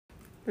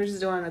We're just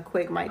doing a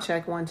quick mic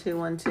check. 1 2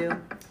 1 2.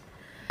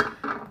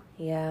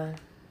 Yeah,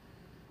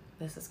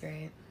 this is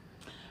great.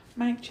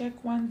 Mic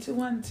check 1 2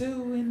 1 2.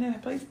 And the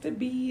place to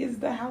be is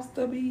the house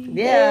to be.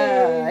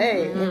 Yeah.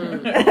 Hey.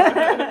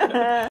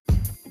 Mm-hmm.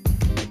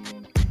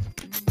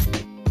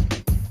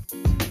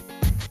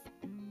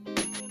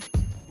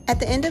 At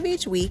the end of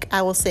each week,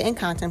 I will sit and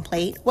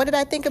contemplate, what did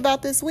I think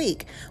about this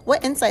week?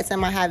 What insights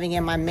am I having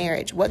in my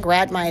marriage? What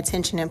grabbed my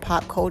attention in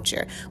pop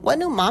culture? What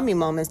new mommy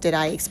moments did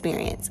I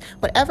experience?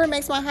 Whatever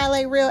makes my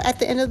highlight reel at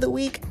the end of the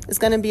week is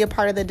going to be a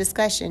part of the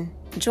discussion.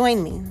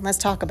 Join me. Let's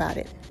talk about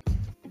it.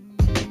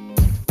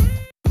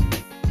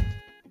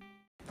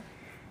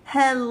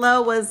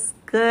 Hello, what's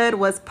good?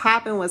 What's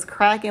popping? What's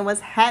cracking?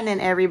 What's happening,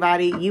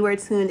 everybody? You are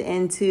tuned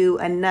into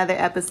another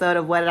episode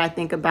of What Did I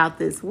Think About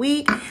This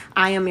Week?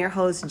 I am your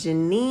host,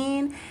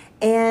 Janine,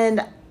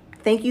 and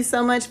thank you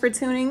so much for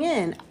tuning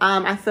in.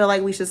 I feel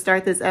like we should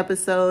start this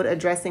episode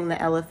addressing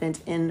the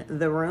elephant in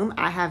the room.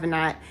 I have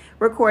not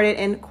recorded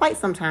in quite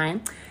some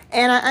time,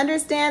 and I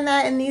understand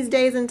that in these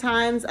days and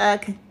times,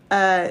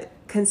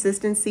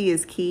 consistency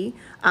is key.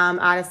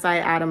 Out of sight,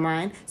 out of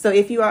mind. So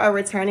if you are a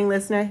returning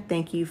listener,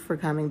 thank you for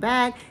coming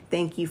back.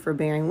 Thank you for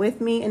bearing with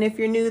me. And if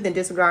you're new, then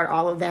disregard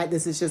all of that.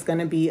 This is just going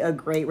to be a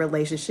great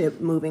relationship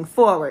moving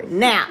forward.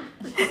 Now,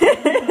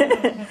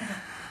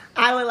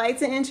 I would like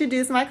to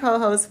introduce my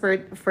co-hosts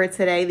for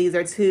today. These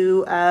are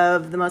two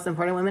of the most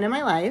important women in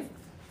my life.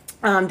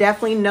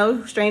 Definitely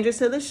no strangers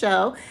to the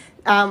show.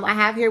 I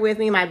have here with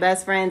me my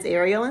best friends,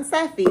 Ariel and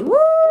Sephi. Woo!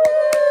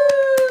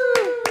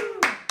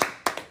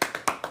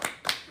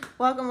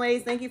 Welcome,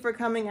 ladies. Thank you for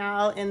coming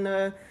out in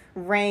the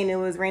rain. It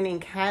was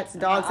raining cats,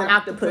 dogs, and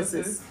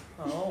octopuses.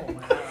 Oh,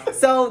 wow.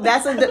 So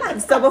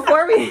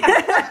before we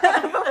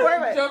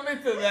jump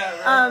into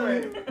that,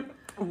 right?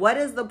 What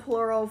is the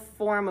plural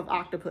form of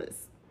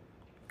octopus?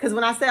 Because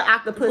when I said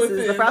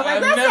octopuses, the first I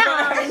was like,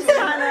 that sounds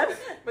kind of.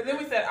 But then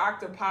we said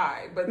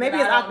octopi. But maybe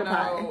then it's I don't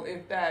octopi. know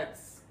if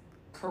that's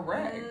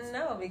correct.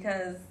 No,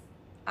 because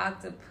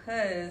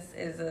octopus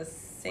is a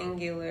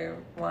singular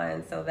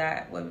one, so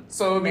that would.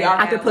 So it would be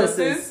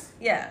octopuses?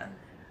 Yeah.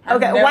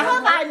 Okay, why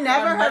have I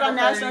never heard on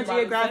National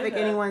Geographic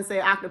anyone say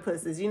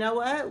octopuses? You know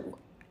what?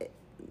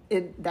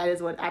 That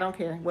is what, I don't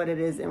care what it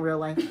is in real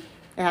life.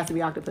 It has to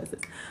be octopuses.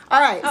 All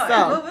right,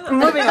 so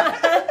moving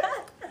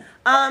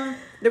on.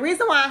 The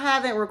reason why I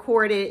haven't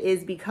recorded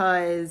is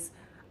because,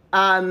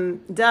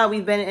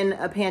 we've been in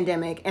a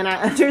pandemic, and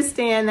I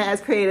understand that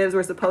as creatives,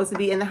 we're supposed to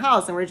be in the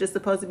house and we're just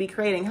supposed to be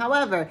creating.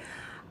 However,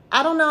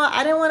 I don't know.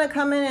 I didn't want to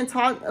come in and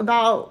talk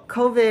about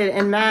COVID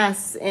and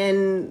masks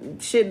and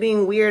shit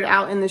being weird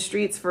out in the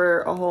streets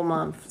for a whole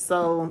month.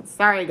 So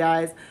sorry,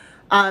 guys.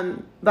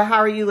 But how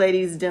are you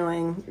ladies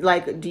doing?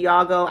 Like, do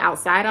y'all go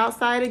outside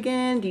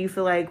again? Do you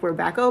feel like we're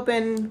back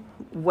open?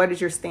 What is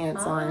your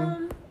stance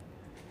on?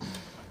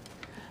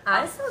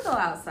 I still go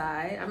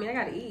outside. I mean, I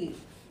gotta eat.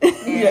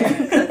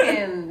 And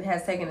cooking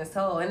has taken its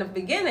toll. In the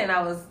beginning,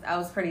 I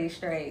was pretty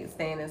straight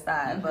staying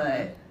inside,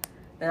 but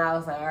then I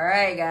was like, all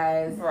right,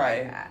 guys.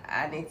 Right.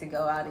 I need to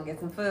go out and get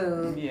some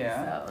food.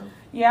 Yeah. So.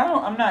 Yeah,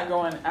 I'm not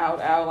going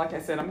out. Like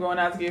I said, I'm going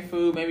out to get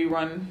food, maybe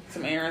run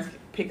some errands,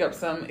 pick up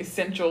some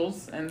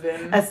essentials, and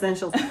then...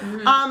 Essentials.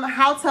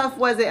 How tough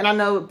was it? And I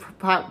know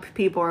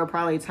people are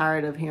probably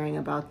tired of hearing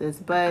about this,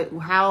 but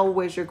how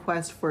was your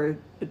quest for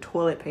the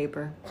toilet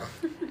paper?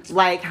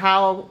 Like,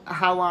 how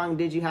long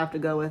did you have to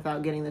go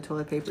without getting the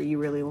toilet paper you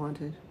really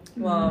wanted?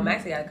 Well,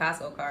 Maxie got a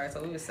Costco card,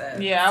 so we were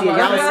set. Yeah, I was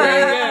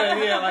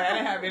saying, yeah, like I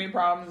didn't have any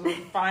problems with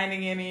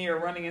finding any or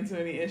running into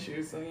any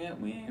issues. So yeah,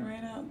 we ain't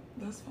ran out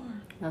thus far.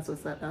 That's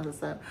what's up.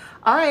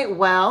 All right,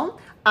 well,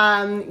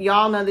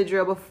 y'all know the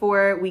drill.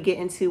 Before we get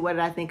into what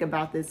did I think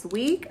about this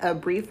week, a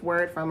brief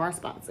word from our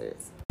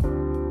sponsors.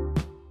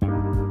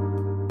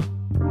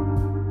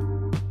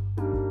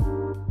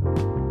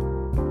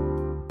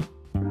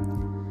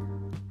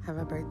 Have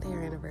a birthday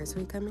or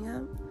anniversary coming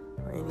up?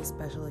 Or any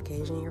special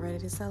occasion you're ready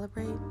to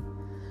celebrate?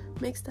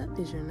 Mixed Up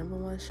is your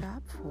 #1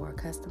 shop for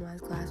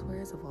customized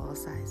glasswares of all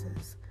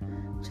sizes.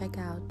 Check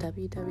out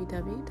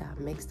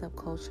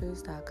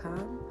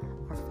www.mixedupcultures.com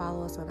or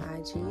follow us on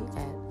IG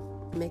at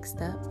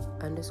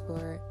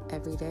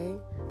mixedup_everyday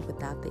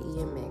without the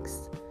E in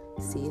mixed.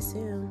 See you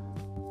soon.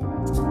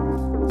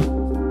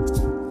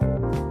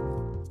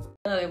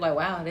 They're like,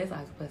 wow, there's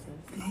octopuses.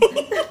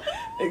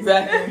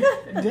 Exactly.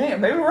 Damn,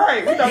 they were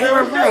right. We thought they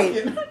were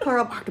right.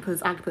 Plural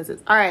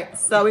octopuses. All right,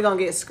 so we're going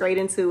to get straight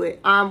into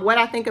it. What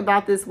I think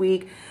about this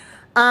week,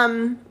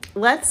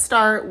 let's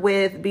start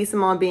with B.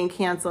 Simone being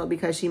canceled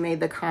because she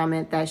made the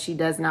comment that she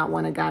does not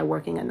want a guy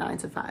working a 9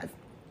 to 5.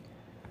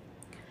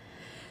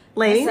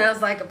 Lady? That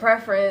sounds like a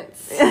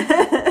preference.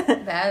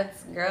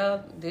 That's,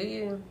 girl, do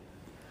you?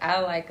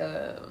 I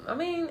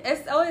mean,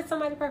 it's always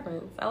somebody's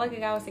preference. I like a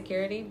guy with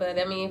security, but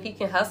I mean, if he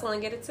can hustle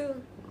and get it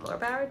too, more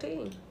power to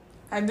you.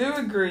 I do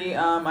agree.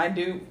 I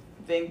do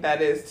think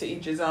that is to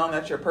each his own.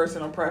 That's your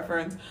personal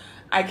preference.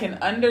 I can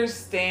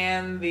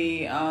understand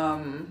the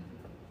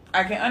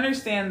I can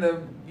understand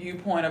the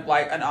viewpoint of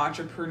like an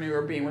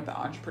entrepreneur being with an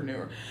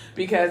entrepreneur,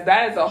 because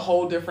that is a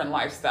whole different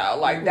lifestyle.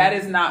 Like that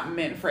is not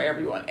meant for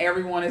everyone.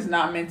 Everyone is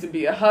not meant to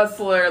be a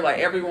hustler. Like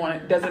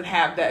everyone doesn't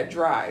have that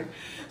drive.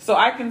 So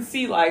I can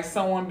see like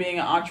someone being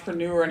an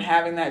entrepreneur and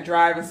having that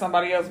drive, and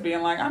somebody else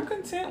being like, I'm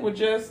content with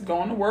just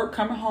going to work,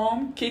 coming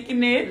home,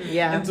 kicking it,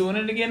 and doing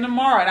it again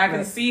tomorrow. And I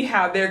can see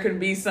how there can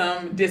be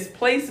some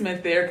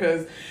displacement there,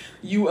 because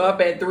you up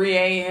at 3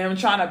 a.m.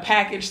 trying to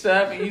package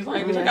stuff, and you're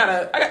like, bitch,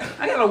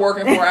 I gotta work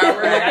in 4 hours.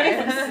 Like, I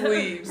need some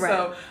sleep. Right.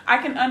 So I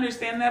can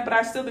understand that, but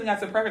I still think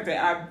that's a preference.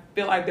 I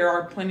feel like there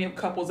are plenty of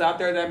couples out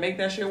there that make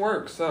that shit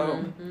work.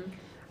 So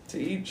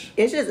to each.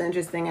 It's just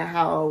interesting at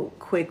how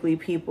quickly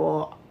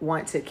people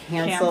want to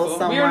cancel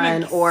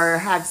someone or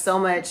have so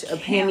much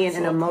opinion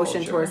and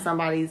emotion towards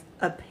somebody's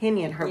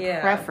opinion, her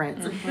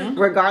preference,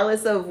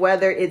 regardless of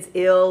whether it's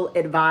ill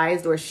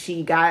advised or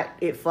she got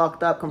it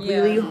fucked up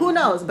completely. Who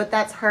knows? But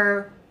that's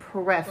her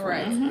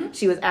preference.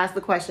 She was asked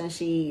the question,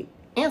 she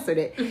answered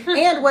it.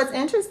 And what's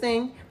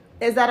interesting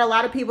is that a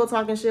lot of people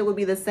talking shit would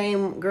be the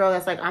same girl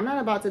that's like, I'm not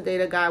about to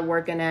date a guy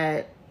working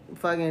at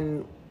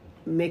fucking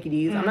Mickey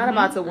D's. I'm not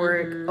about to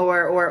work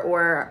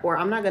or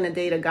I'm not going to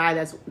date a guy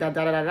that's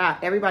da.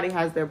 Everybody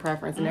has their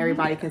preference, and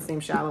everybody can seem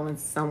shallow in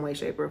some way,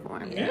 shape, or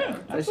form. Yeah,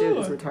 that shit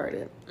is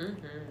retarded.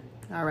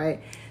 All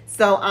right.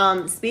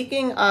 So,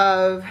 speaking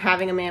of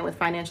having a man with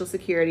financial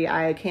security,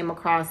 I came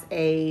across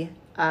a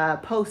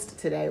post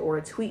today, or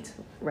a tweet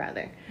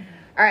rather.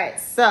 All right.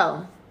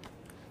 So,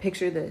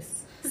 picture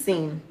this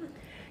scene.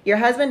 Your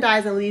husband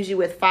dies and leaves you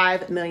with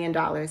 $5 million.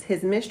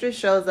 His mistress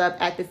shows up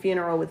at the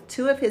funeral with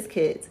 2 of his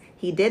kids.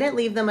 He didn't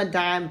leave them a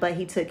dime, but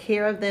he took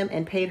care of them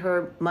and paid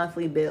her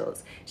monthly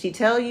bills. She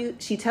tells you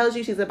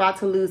she's about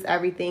to lose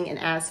everything and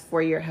asks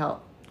for your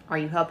help. Are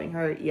you helping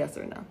her? Yes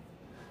or no?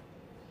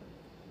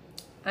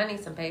 I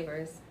need some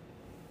papers.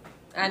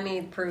 I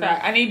need proof.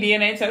 I need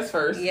DNA test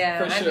first.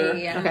 Yeah, for sure.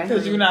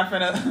 Because you're not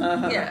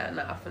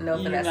finna. No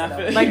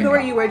finesse. Like, who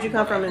are you? Where'd you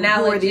come from? And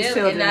now, who are these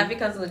children? And now it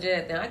becomes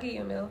legit. Then I give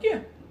you a meal. Yeah.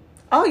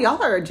 Oh,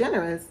 y'all are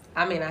generous.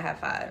 I mean, I have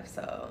 5,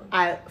 so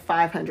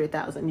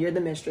 500,000. You're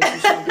the mistress.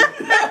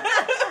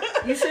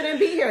 You shouldn't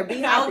be here. Be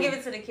happy. I'll give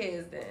it to the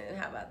kids. Then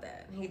how about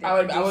that?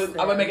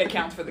 I would make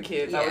accounts for the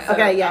kids.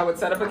 Yeah. I would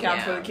set up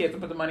accounts for the kids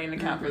and put the money in the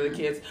account for the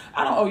kids.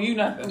 I don't owe you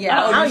nothing.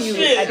 Yeah, I don't owe you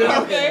shit.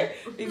 Okay,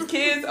 these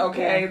kids.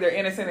 Okay, they're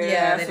innocent. They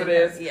asked for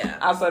this. Yeah,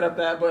 I'll set up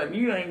that, but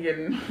you ain't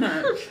getting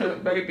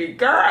baby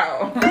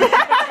girl.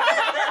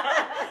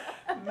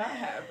 Not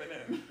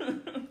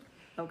happening.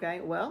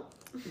 Okay, well,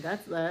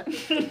 that's that.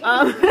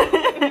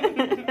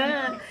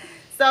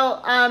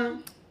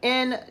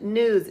 In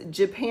news,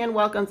 Japan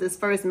welcomes its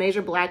first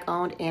major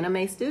Black-owned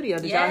anime studio.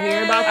 Did y'all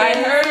hear about that?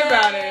 I heard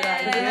about it.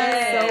 Isn't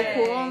that so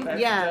cool?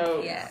 That's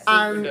dope.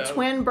 Yeah.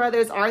 Twin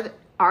brothers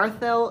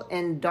Arthel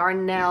and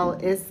Darnell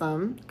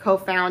Issam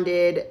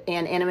co-founded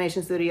an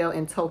animation studio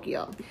in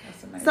Tokyo.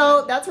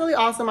 So that's really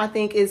awesome. I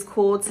think it's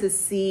cool to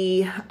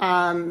see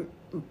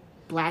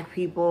Black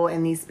people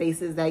in these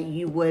spaces that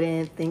you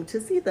wouldn't think to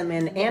see them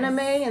in. Anime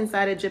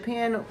inside of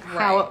Japan.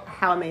 How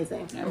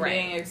amazing. And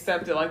being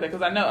accepted like that,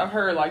 because I've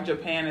heard like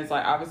Japan is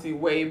like obviously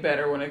way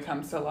better when it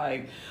comes to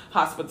like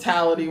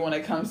hospitality, when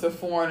it comes to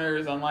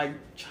foreigners, unlike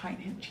China.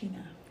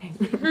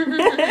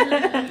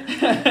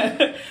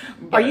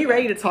 Are you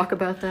ready to talk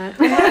about that?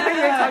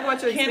 Talk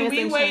about your Can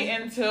we wait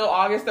until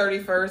August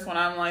 31st when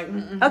I'm like,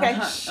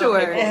 okay,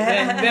 sure. Okay,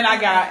 then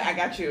I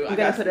got you. I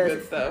got some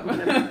good stuff. I'm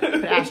gonna put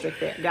an asterisk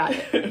there. Got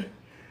it.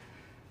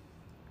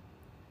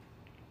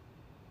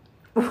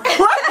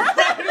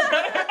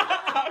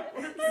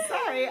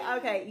 Sorry.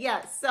 Okay.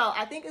 Yeah. So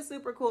I think it's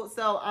super cool.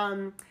 So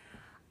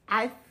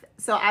I've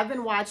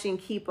been watching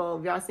Kipo.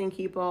 Have y'all seen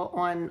Kipo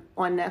on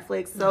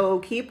Netflix? So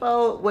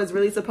Kipo was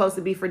really supposed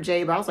to be for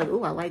Jay, but I was like,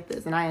 ooh, I like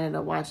this, and I ended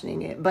up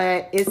watching it.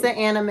 But it's an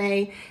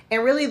anime,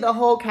 and really the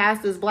whole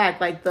cast is Black.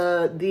 Like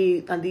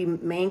the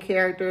main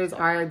characters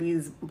are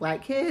these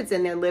Black kids,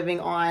 and they're living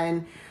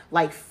on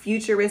like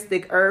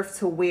futuristic Earth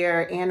to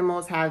where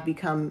animals have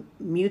become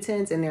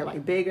mutants and they're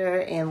like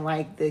bigger, and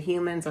like the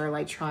humans are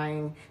like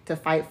trying to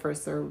fight for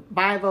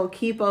survival.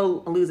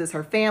 Kipo loses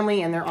her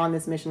family and they're on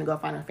this mission to go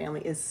find her family.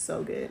 It's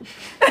so good.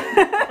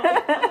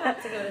 I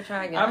have to go to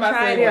try again. I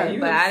tried it,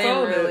 but I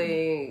didn't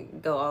really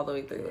go all the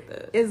way through with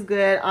it. It's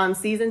good.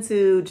 Season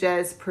 2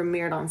 just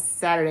premiered on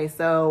Saturday.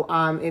 So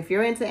if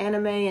you're into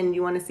anime and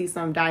you want to see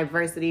some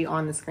diversity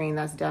on the screen,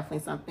 that's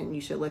definitely something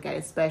you should look at,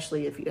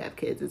 especially if you have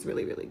kids. It's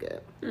really, really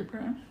good. Okay.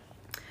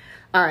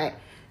 All right.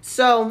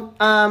 So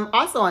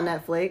also on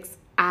Netflix,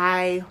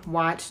 I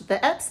watched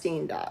the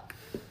Epstein doc.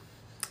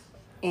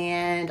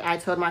 And I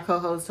told my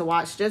co-host to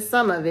watch just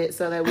some of it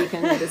so that we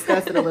can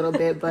discuss it a little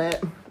bit.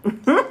 But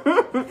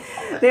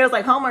they was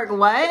like, homework,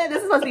 what?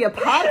 This is supposed to be a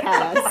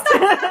podcast.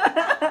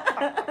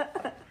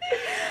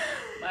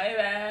 My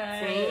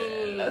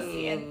bad. Lo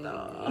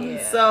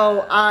siento.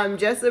 So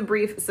just a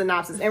brief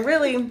synopsis. And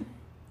really,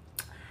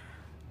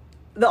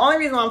 the only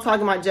reason why I'm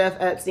talking about Jeff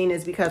Epstein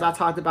is because I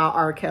talked about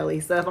R. Kelly.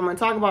 So if I'm going to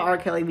talk about R.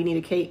 Kelly, we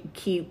need to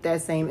keep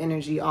that same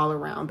energy all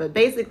around. But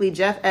basically,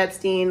 Jeff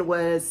Epstein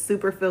was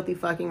super filthy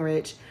fucking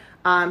rich.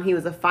 He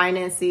was a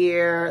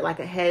financier, like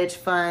a hedge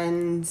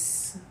fund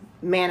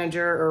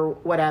manager or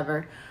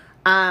whatever,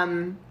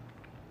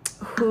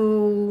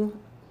 who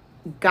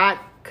got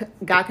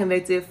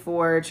convicted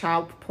for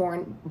child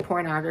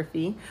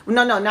pornography.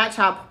 No, not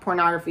child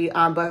pornography,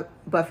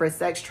 but for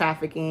sex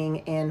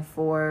trafficking and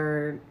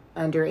for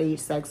underage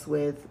sex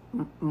with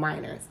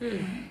minors.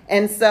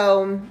 And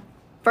so,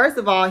 first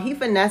of all, he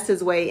finessed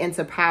his way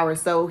into power.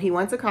 So he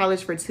went to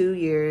college for 2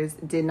 years,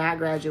 did not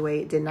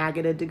graduate, did not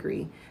get a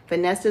degree,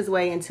 finessed his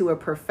way into a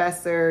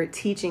professor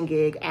teaching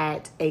gig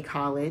at a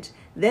college,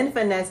 then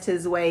finessed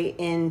his way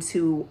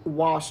into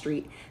Wall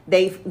Street.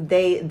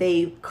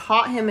 They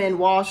caught him in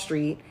Wall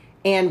Street,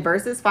 and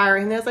versus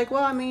firing him, they was like,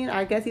 well, I mean,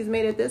 I guess he's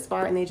made it this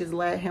far, and they just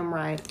let him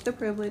ride. The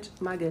privilege,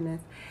 my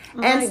goodness.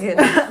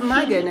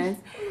 My goodness.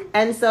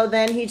 And so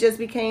then he just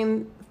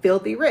became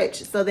filthy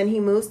rich. So then he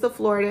moves to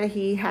Florida.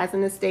 He has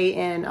an estate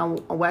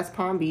in West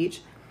Palm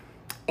Beach,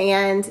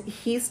 and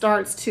he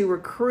starts to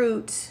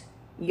recruit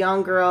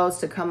young girls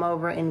to come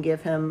over and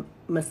give him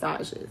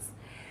massages.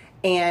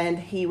 And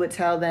he would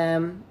tell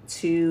them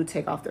to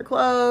take off their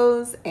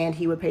clothes, and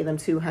he would pay them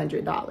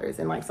 $200.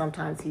 And like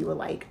sometimes he would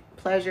like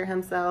pleasure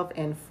himself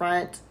in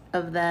front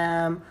of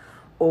them,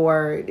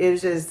 or it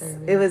was just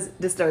it was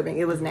disturbing.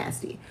 It was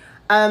nasty.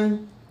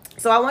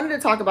 So I wanted to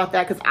talk about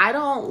that because I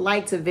don't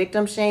like to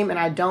victim shame, and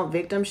I don't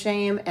victim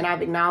shame, and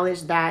I've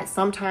acknowledged that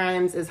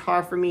sometimes it's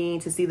hard for me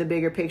to see the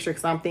bigger picture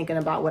because I'm thinking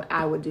about what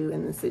I would do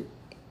in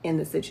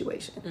the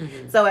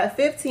situation. So at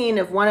 15,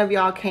 if one of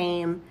y'all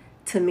came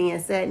to me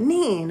and said,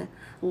 Neen,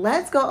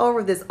 let's go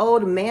over this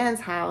old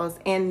man's house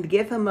and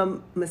give him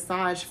a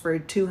massage for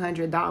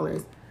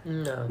 $200.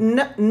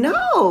 No.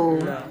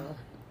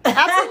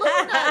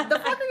 Absolutely not. The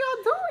fuck are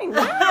y'all doing?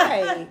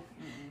 Why?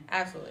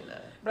 Absolutely not.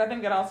 But I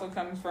think it also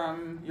comes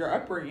from your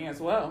upbringing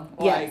as well.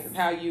 Yes. Like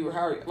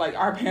how like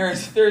our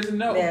parents, there's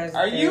no,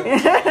 are you?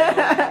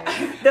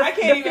 I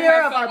can't even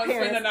have someone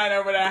spend the night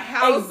over at a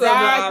house of the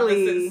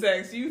opposite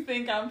sex. You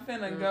think I'm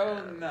finna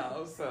go?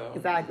 No. So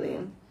exactly.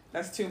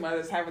 That's too much.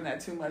 It's having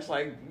that too much.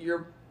 Like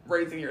you're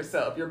raising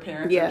yourself. Your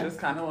parents are just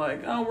kind of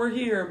like, oh, we're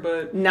here,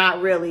 but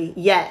not really.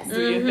 Yes. Do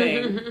you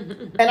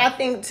think? And I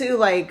think too,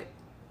 like,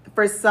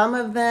 for some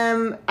of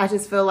them, I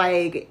just feel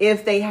like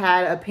if they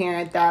had a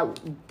parent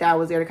that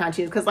was there to kind of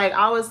choose, because like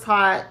I was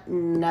taught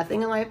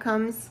nothing in life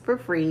comes for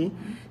free.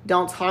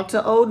 Don't talk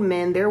to old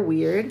men; they're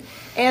weird.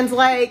 And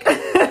like,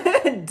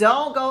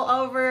 don't go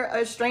over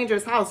a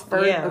stranger's house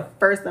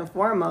first and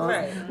foremost.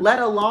 Right. Let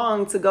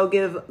alone to go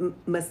give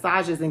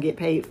massages and get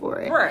paid for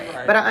it.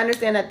 Right. But I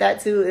understand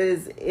that too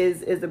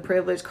is a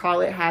privilege.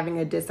 Call it having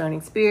a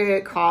discerning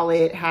spirit. Call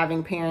it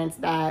having parents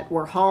that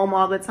were home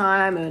all the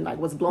time and like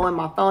was blowing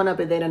my phone up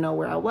and they didn't know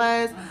where I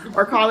was.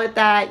 Or call it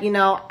that,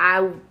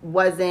 I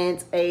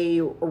wasn't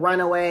a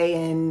runaway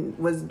and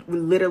was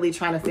literally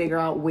trying to figure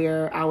out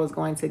where I was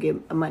going to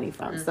get money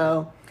from.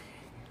 So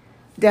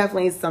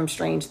definitely some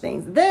strange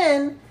things.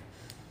 Then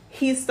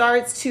he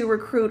starts to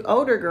recruit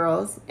older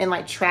girls and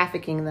like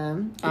trafficking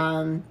them.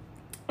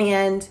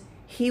 And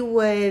he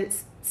would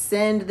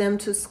send them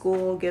to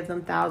school, give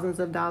them thousands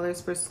of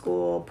dollars for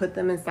school, put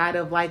them inside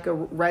of like a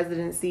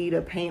residency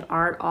to paint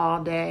art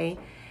all day.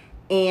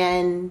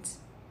 And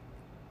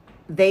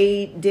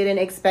they didn't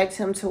expect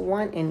him to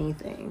want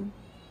anything.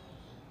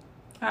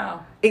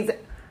 How?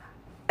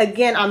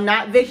 Again, I'm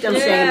not victim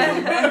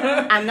shaming.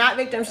 I'm not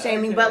victim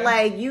shaming, but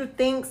like you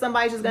think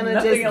somebody's just gonna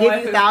just give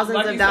you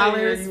thousands of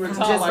dollars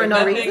just for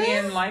no reason?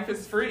 Nothing in life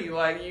is free.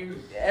 Like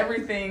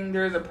everything,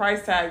 there's a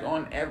price tag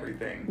on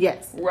everything.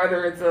 Yes.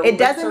 Whether it's it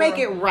doesn't make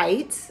it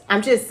right.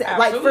 I'm just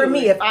like, for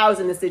me, if I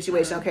was in this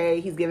situation, okay,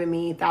 he's giving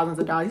me thousands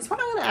of dollars, he's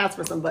probably gonna ask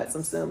for some butt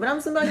some soon. But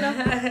I'm somebody.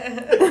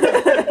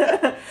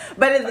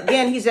 But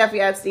again, he's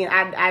Jeffrey Epstein.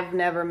 I've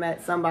never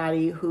met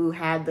somebody who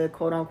had the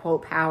quote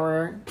unquote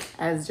power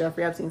as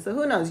Jeffrey Epstein. So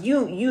who knows?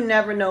 You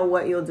never know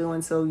what you'll do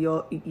until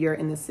you're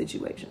in this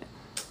situation.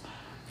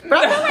 But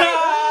I feel like,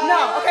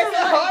 no, okay.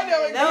 So I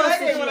know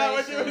exactly what I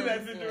would do in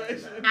that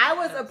situation. I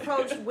was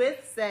approached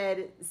with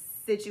said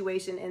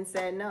situation and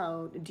said,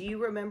 "No, do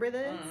you remember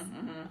this?"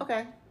 Mm-hmm.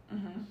 Okay.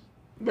 Mm-hmm.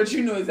 But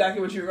you knew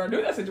exactly what you were going to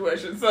do in that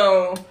situation,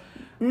 so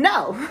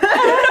no,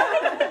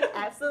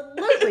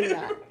 absolutely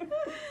not.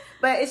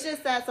 But it's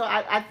just that. So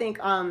I think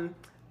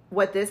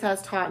what this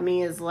has taught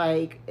me is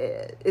like,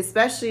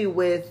 especially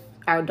with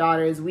our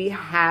daughters, we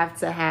have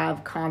to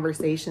have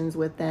conversations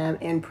with them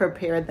and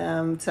prepare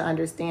them to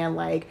understand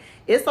like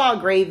it's all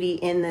gravy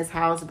in this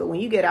house, but when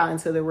you get out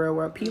into the real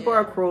world, people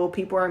are cruel,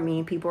 people are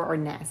mean, people are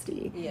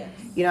nasty. Yes.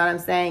 You know what I'm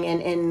saying?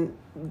 And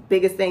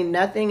biggest thing,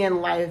 nothing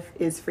in life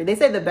is free. They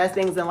say the best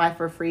things in life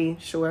are free,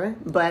 sure,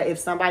 but if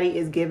somebody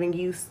is giving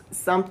you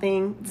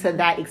something to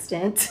that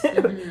extent,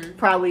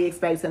 probably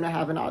expect them to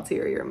have an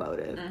ulterior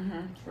motive.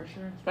 For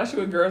sure. Especially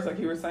with girls, like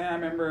you were saying. I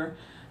remember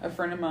a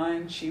friend of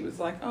mine, she was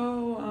like,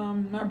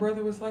 my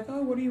brother was like,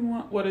 what do you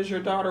want? What does your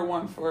daughter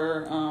want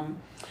for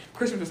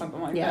Christmas or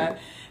something like that?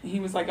 And he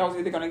was like, I was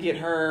either going to get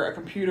her a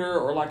computer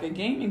or like a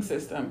gaming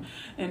system.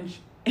 And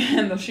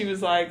she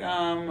was like,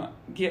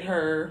 get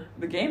her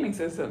the gaming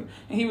system.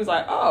 And he was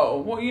like,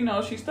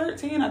 she's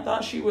 13. I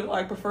thought she would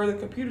like prefer the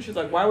computer. She's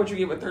like, why would you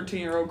give a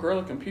 13-year-old girl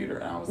a computer?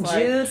 And I was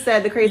like, Jude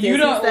said the craziest. You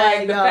don't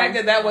like the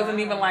fact that wasn't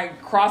even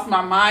like crossed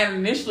my mind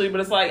initially,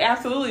 but it's like,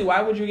 absolutely,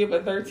 why would you give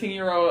a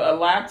 13-year-old a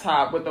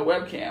laptop with a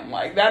webcam?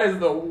 Like that is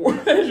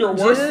your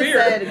worst Jude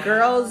fear.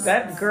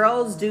 Said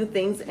girls do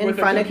things in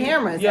front of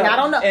cameras. Yeah. And I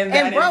don't know.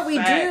 And bro, we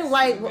facts. do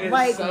like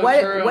So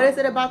what is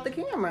it about the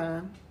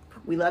camera?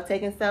 We love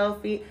taking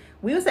selfies.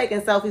 We was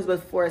taking selfies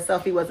before a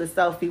selfie was a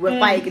selfie with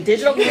like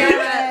digital cameras.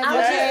 I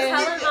was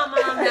just telling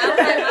my mom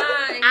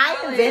that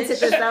I invented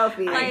the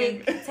selfie.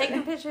 Like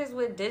taking pictures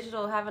with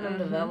digital, having them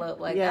develop,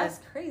 like that's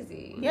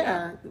crazy.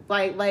 Yeah,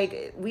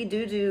 like we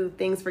do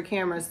things for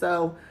cameras.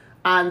 So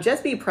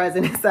just be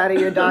present inside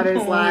of your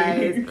daughter's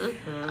lives.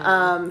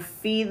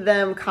 Feed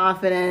them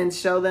confidence,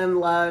 show them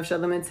love, show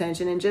them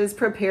attention, and just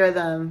prepare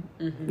them.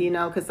 You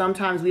know, because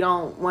sometimes we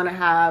don't want to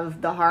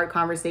have the hard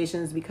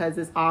conversations because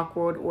it's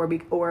awkward, or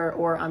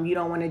you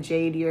don't want to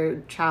jade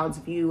your child's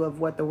view of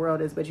what the world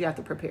is, but you have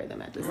to prepare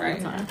them at the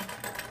same time.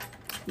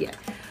 Yeah.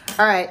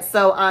 All right.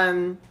 So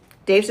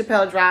Dave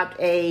Chappelle dropped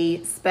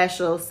a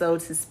special, so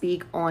to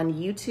speak, on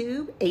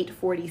YouTube,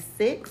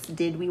 8:46.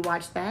 Did we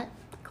watch that,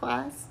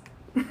 class?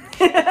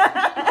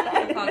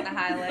 I caught the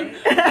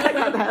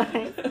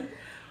highlight.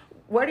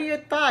 What are your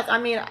thoughts? I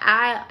mean,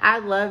 I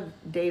love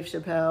Dave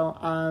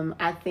Chappelle.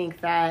 I think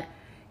that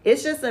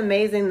it's just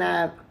amazing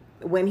that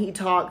when he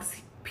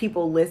talks,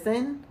 people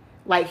listen.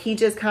 Like, he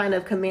just kind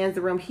of commands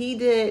the room.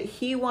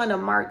 He won a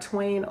Mark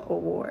Twain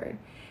Award.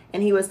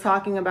 And he was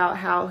talking about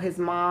how his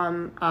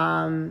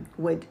mom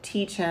would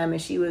teach him,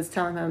 and she was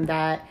telling him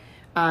that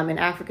in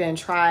African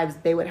tribes,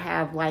 they would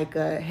have like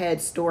a head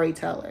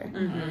storyteller.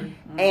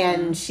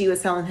 And she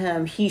was telling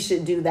him he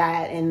should do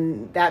that.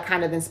 And that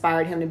kind of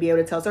inspired him to be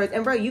able to tell stories.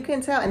 And bro, you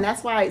can tell. And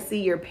that's why I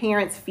see your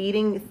parents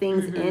feeding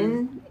things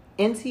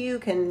into you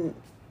can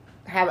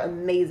have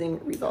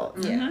amazing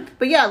results.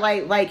 But yeah,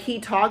 like he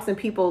talks and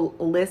people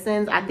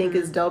listens. I think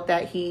it's dope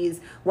that he's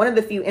one of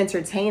the few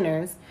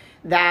entertainers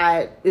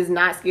that is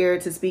not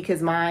scared to speak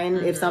his mind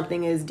if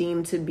something is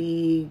deemed to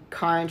be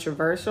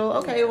controversial.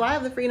 Okay, well, I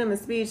have the freedom of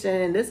speech,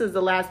 and this is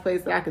the last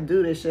place that I could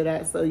do this shit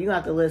at, so you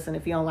have to listen.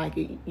 If you don't like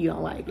it, you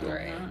don't like it.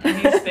 Right. And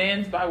he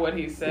stands by what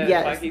he says.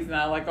 Like, he's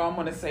not like, I'm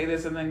going to say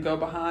this and then go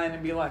behind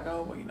and be like, I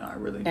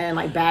really... And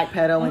like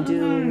backpedal and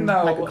do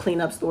like a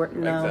cleanup story.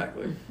 No.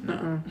 Exactly.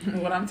 No.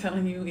 What I'm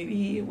telling you, it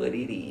is what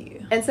it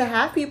is. And to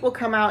have people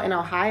come out in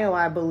Ohio,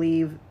 I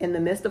believe, in the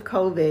midst of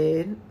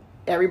COVID...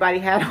 Everybody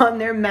had on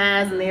their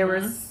masks and they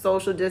were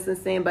social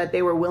distancing, but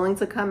they were willing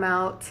to come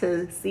out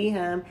to see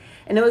him.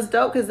 And it was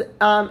dope because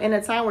in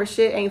a time where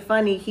shit ain't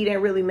funny, he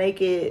didn't really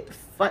make it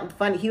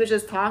funny. He was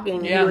just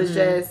talking. He was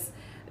just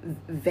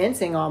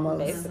venting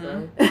almost.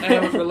 And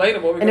it was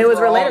relatable.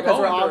 Because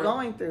we're all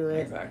going through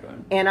it. Exactly.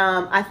 And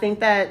I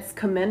think that's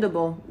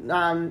commendable,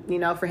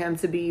 for him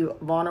to be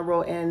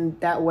vulnerable in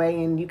that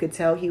way. And you could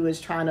tell he was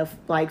trying to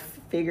like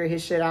figure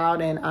his shit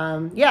out. And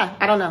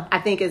I don't know. I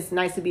think it's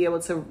nice to be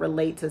able to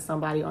relate to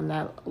somebody on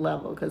that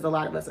level because a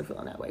lot of us are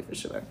feeling that way for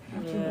sure.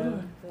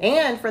 Yeah.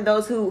 And for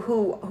those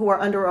who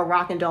are under a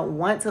rock and don't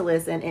want to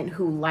listen and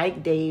who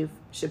like Dave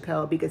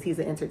Chappelle because he's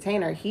an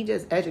entertainer, he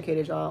just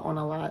educated y'all on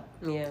a lot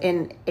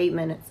in 8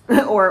 minutes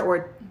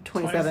or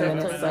 27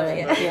 minutes. Sorry.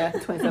 Yeah,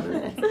 27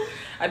 minutes.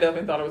 I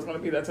definitely thought it was going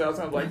to be that too. I was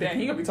like, damn,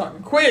 he going to be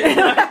talking quick.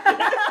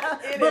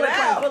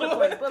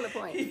 Bullet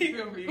point. He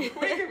going to be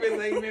quick if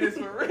it's 8 minutes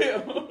for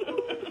real.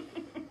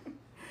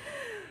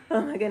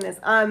 Oh my goodness.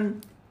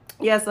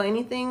 So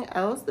anything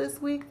else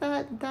this week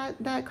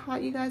that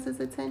caught you guys'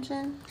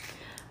 attention?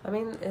 I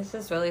mean, it's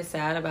just really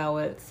sad about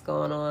what's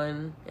going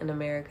on in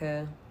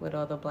America with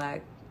all the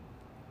black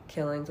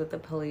killings with the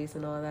police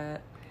and all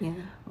that. Yeah.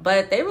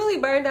 But they really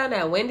burned down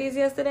that Wendy's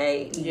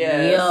yesterday.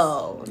 Yes.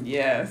 Yo.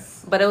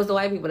 Yes. But it was the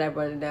white people that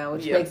burned it down,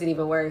 which makes it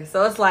even worse.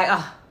 So it's like,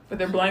 But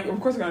they're blank. Of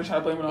course, they're going to try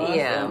to blame it on us.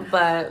 Yeah,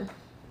 but...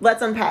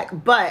 Let's unpack.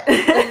 But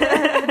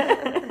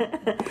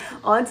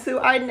on to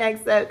our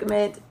next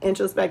segment,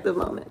 Introspective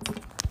Moments.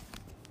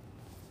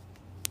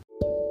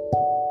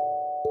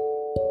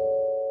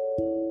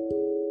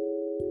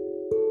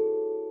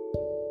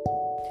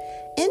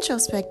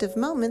 Introspective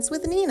Moments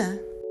with Nina.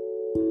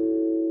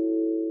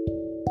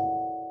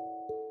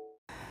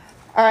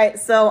 All right,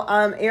 so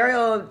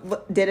Ariel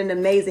did an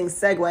amazing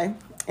segue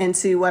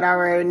into what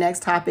our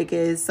next topic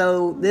is.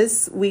 So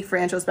this week for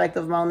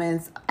Introspective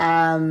Moments,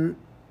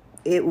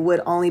 it would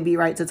only be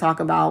right to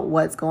talk about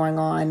what's going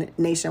on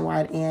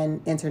nationwide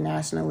and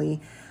internationally.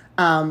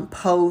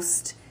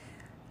 Post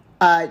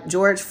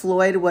George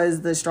Floyd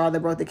was the straw that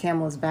broke the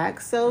camel's back,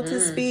 so to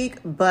speak.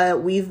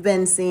 But we've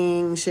been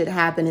seeing shit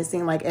happen. It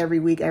seemed like every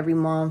week, every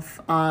month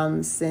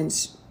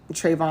since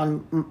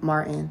Trayvon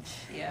Martin.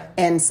 Yeah.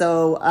 And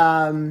so,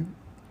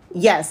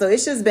 so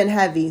it's just been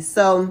heavy.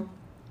 So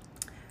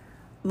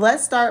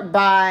let's start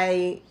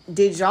by,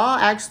 did y'all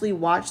actually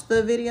watch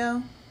the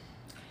video?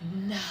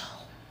 No.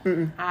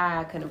 Mm-mm.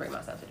 I couldn't bring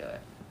myself to do it.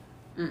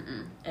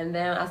 Mm-mm. And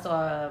then I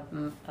saw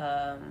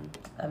a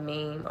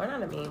meme, or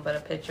not a meme, but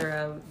a picture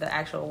of the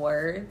actual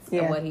words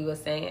and what he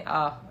was saying.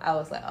 Oh, I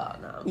was like, oh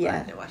no, I'm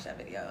glad I didn't watch that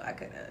video. I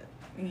couldn't.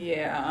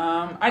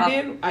 Yeah,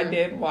 I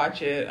did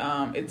watch it.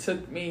 It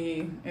took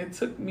me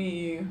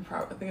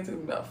probably, I think it took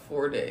me about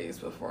 4 days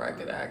before I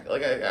could act.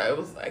 Like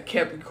I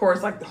kept, of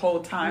course, like the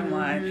whole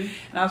timeline,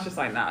 and I was just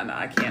like, nah,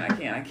 I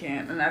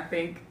can't. And I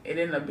think it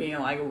ended up being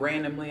like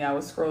randomly, I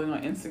was scrolling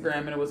on Instagram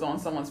and it was on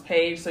someone's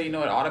page, so it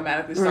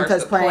automatically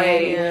starts to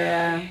play.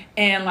 Yeah.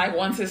 And like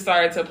once it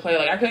started to play,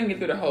 like I couldn't get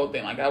through the whole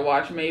thing. Like I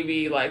watched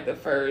maybe like the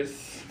first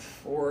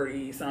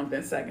 40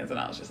 something seconds, and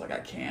I was just like, I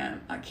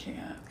can't.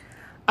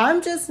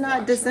 I'm just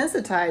not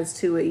desensitized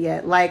to it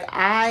yet. Like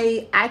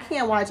I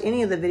can't watch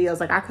any of the videos.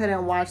 Like I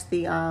couldn't watch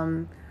the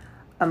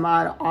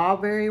Ahmaud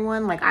Arbery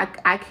one. Like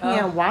I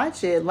can't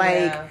watch it.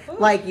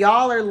 Like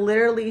y'all are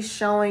literally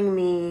showing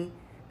me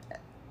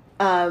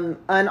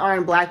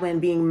unarmed black men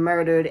being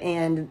murdered,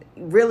 and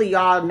really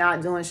y'all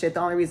not doing shit. The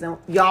only reason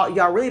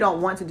y'all really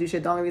don't want to do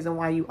shit, the only reason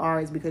why you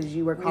are is because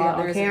you were caught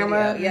on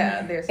camera.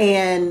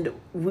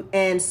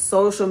 And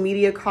social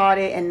media caught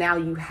it, and now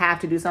you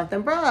have to do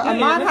something.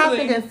 Ahmaud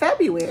happened in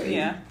February.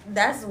 Yeah.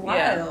 That's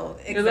wild.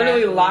 Yeah. Exactly. You're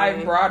literally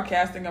live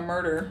broadcasting a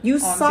murder. You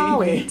saw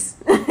it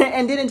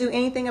and didn't do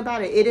anything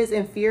about it. It is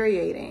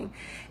infuriating.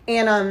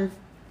 And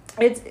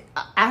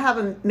I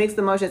have mixed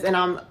emotions, and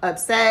I'm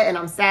upset and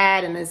I'm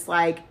sad, and it's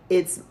like,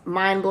 it's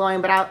mind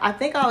blowing. But I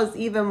think I was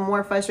even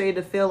more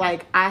frustrated to feel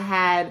like I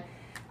had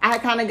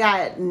kind of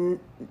got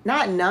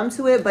not numb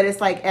to it, but it's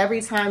like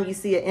every time you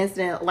see an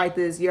incident like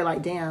this, you're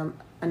like, damn,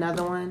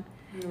 another one.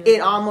 Mm-hmm.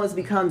 It almost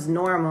becomes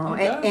normal,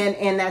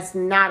 and that's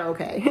not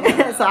okay.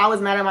 So I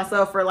was mad at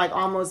myself for like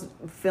almost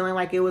feeling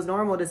like it was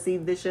normal to see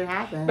this shit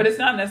happen. But it's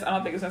not necessarily, I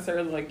don't think it's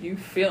necessarily like you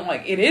feeling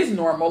like it is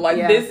normal. Like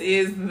this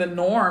is the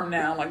norm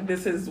now. Like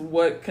this is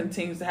what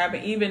continues to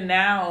happen. Even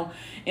now,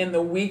 in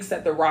the weeks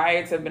that the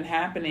riots have been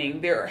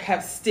happening, there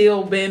have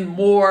still been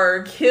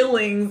more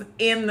killings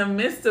in the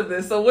midst of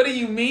this. So what do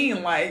you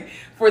mean? Like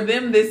for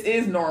them, this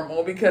is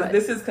normal because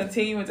this is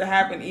continuing to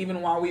happen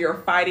even while we are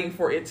fighting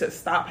for it to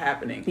stop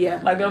happening. Yeah.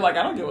 Like they're like,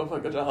 I don't give a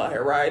fuck if y'all out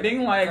here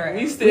rioting. Like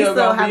we still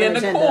gonna be in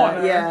the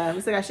corner. Yeah, we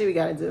still got shit we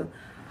gotta do.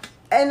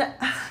 And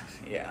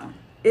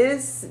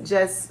it's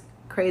just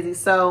crazy.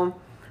 So,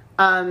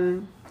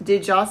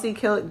 did y'all see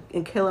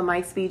Killer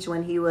Mike's speech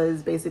when he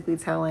was basically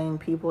telling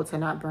people to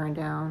not burn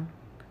down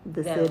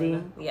the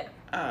city? Yeah.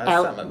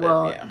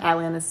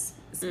 Atlanta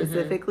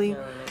specifically.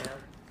 Mm-hmm.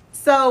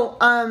 So,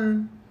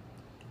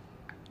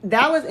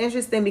 that was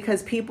interesting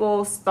because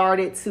people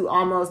started to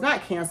almost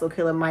not cancel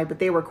Killer Mike, but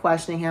they were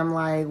questioning him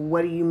like,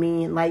 what do you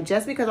mean? Like,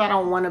 just because I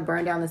don't want to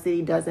burn down the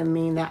city doesn't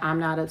mean that I'm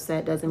not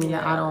upset, doesn't mean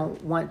that I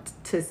don't want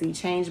to see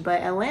change.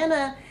 But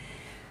Atlanta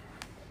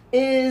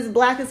is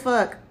black as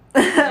fuck.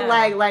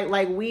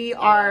 like we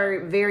are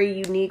very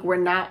unique. We're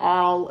not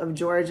all of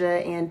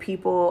Georgia, and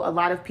a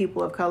lot of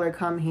people of color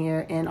come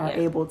here and are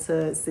able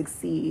to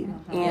succeed.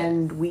 Mm-hmm.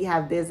 And we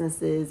have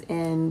businesses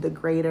in the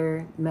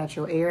greater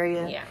metro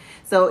area. Yeah.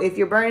 So if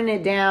you're burning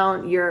it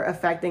down, you're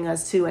affecting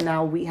us too, and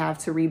now we have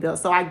to rebuild.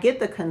 So I get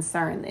the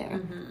concern there.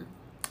 Mm-hmm.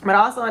 But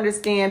I also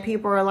understand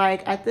people are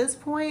like, at this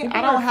point,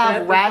 I don't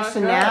have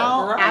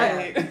rationale.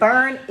 Right. I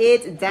burn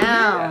it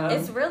down. Yeah.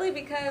 It's really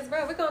because,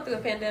 bro, we're going through a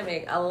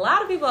pandemic. A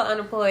lot of people are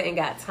unemployed and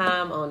got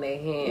time on their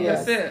hands.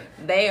 That's it.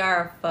 They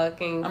are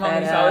fucking I'm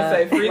always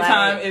say free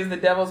time is the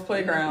devil's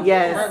playground.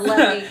 Yes.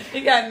 Like,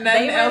 you got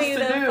nothing else to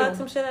do. Fuck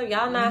some shit up.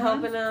 Y'all not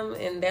helping them,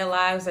 and their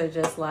lives are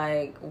just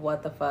like,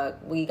 what the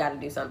fuck? We got to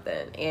do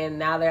something. And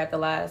now they're at the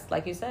last,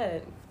 like you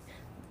said.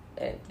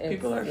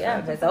 People are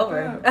it's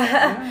over.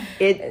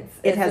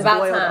 It has about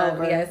boiled time.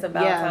 over. Yeah, it's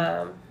about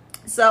time.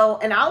 So,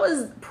 and I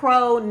was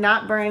pro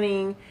not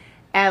burning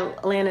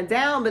Atlanta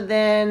down, but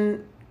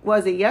then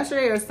was it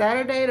yesterday or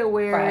Saturday to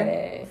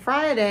where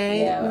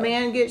Friday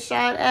man gets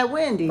shot at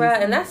Wendy's.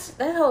 Bruh, and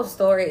that whole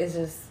story is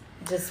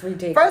just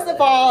ridiculous. First of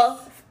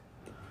all,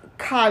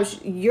 Kosh,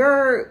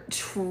 you're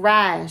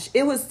trash.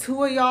 It was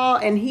two of y'all,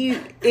 and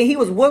he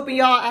was whooping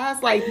y'all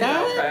ass like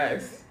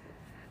that.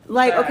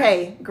 Like,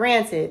 okay,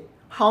 granted.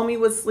 Homie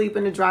was sleeping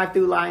in the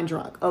drive-thru line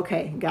drunk.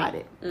 Okay, got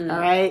it. All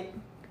right?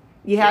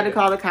 You had to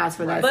call the cops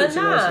for that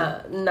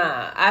situation.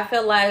 Nah. I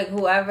feel like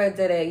whoever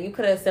did it, you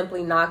could have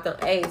simply knocked them.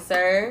 Hey,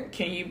 sir.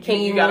 Can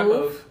you gotta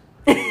move.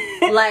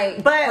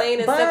 Like,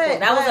 plain and simple.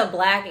 That was a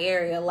black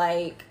area.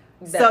 Like,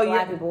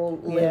 black people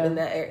live in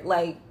that area.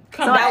 Like,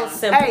 that was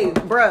simple. Hey,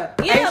 bruh.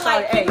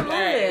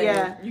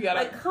 Yeah, you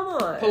gotta come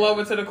on. Pull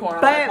over to the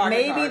corner. But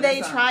maybe they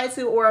tried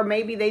to, or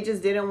maybe they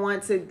just didn't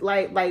want to.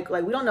 Like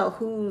we don't know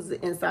who's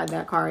inside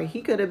that car.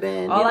 He could have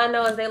been. All I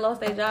know is they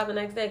lost their job the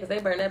next day because they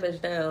burned that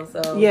bitch down.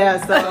 So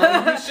yeah, so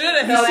you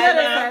should have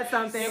had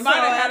something. You might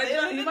have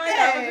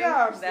had a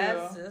job.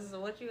 That's just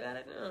what you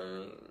gotta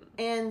do.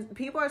 And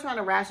people are trying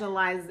to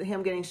rationalize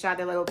him getting shot.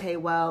 They're like, okay,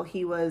 well,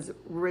 he was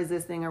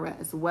resisting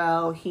arrest.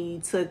 Well, he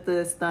took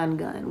the stun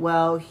gun.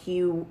 Well,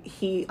 he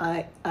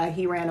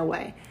ran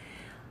away.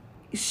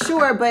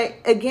 Sure, but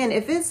again,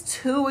 if it's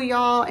two of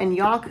y'all and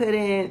y'all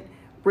couldn't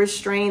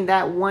restrain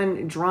that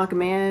one drunk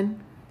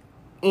man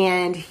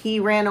and he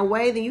ran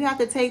away, then you have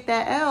to take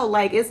that L.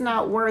 Like, it's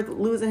not worth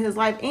losing his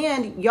life.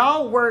 And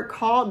y'all were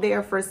called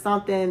there for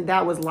something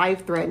that was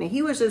life-threatening.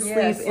 He was just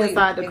asleep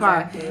inside the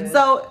car.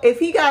 So if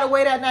he got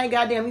away that night,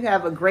 goddamn, you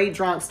have a great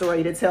drunk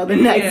story to tell the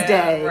next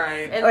day.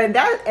 Right. And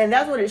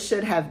that's what it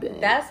should have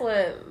been. That's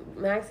what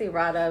Maxie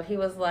brought up. He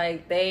was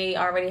like, they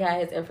already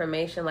had his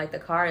information, like the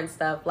car and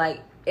stuff.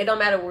 Like, it don't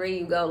matter where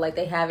you go, like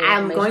they have it.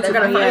 They're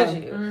gonna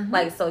find you. Mm-hmm.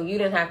 Like, so you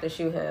didn't have to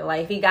shoot him.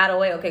 Like, if he got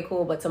away, okay,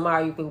 cool. But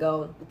tomorrow you can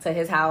go to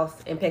his house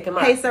and pick him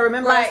up. Hey, so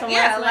remember last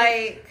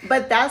night?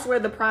 But that's where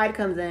the pride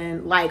comes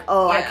in. Like,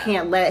 I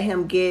can't let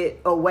him get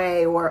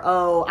away,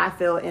 or I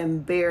feel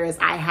embarrassed.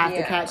 I have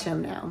to catch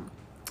him now.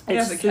 You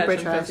have to catch him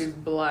because he's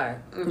black.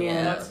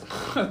 Yeah. That's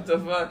what the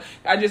fuck.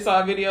 I just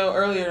saw a video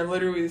earlier,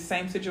 literally the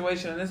same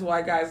situation, and this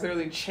white guy is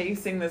literally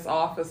chasing this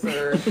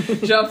officer,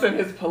 jumps in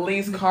his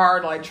police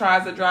car, like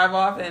tries to drive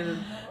off, and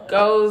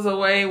goes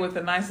away with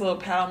a nice little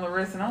pat on the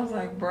wrist. And I was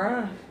like,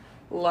 bruh,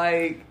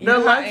 like, you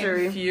know how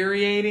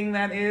infuriating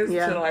that is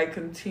to like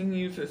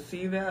continue to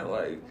see that?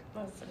 Like,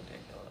 that's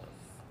ridiculous.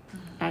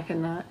 I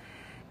cannot.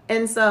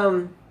 And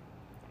so,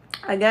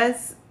 I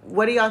guess,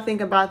 what do y'all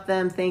think about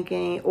them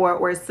thinking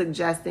or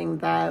suggesting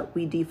that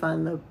we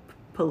defund the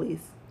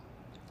police?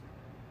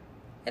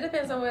 It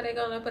depends on where they're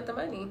going to put the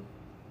money.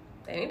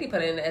 They need to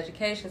put it in the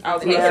education system. I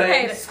was going to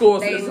say school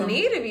system. They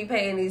need to be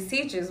paying these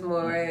teachers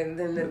more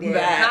than the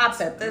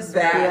cops at this point.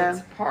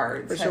 That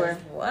part. For sure.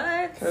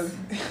 What?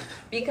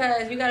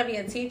 Because you got to be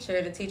a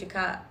teacher to teach a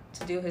cop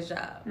to do his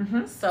job.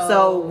 Mm-hmm.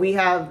 So we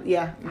have,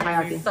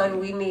 hierarchy. So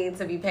we need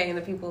to be paying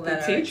the people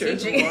that are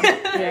teaching.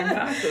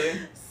 Exactly.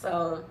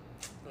 So...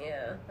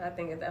 yeah, I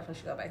think it definitely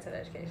should go back to the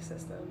education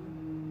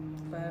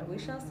system. But we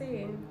shall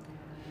see.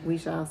 We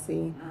shall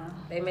see.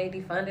 They may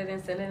defund it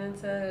and send it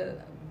into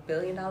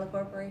billion-dollar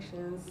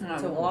corporations, to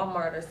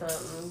Walmart or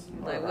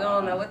something. Like, we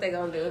don't know what they're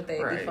going to do if they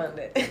defund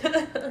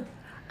it.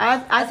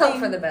 I think hope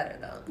for the better,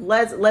 though.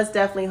 Let's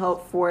definitely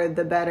hope for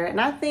the better.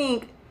 And I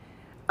think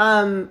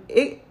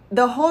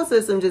the whole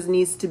system just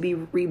needs to be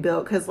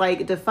rebuilt. Because,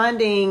 like,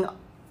 defunding...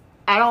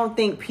 I don't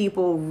think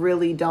people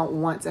really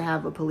don't want to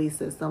have a police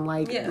system.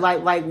 Like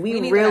we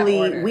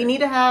need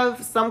to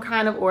have some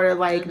kind of order.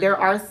 Like, there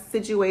are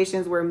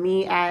situations where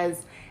me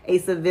as a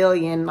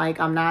civilian, like,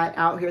 I'm not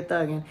out here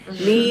thugging.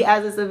 Mm-hmm. Me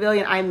as a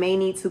civilian, I may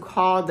need to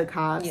call the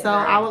cops. Yeah, so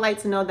I would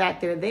like to know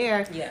that they're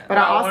there. Yeah. But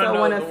I also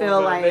want to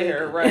feel like,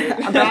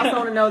 but I also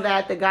want to know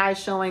that the guy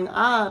showing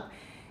up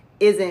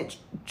isn't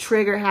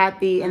trigger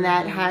happy and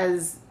that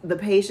has the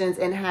patience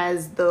and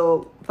has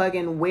the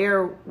fucking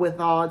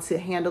wherewithal to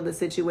handle the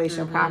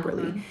situation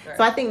properly. Right.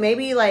 So I think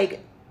maybe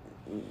like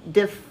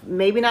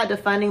maybe not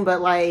defunding,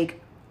 but like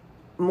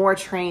more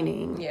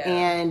training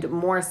and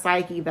more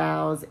psych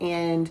evals,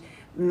 and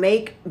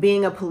make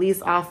being a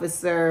police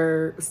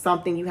officer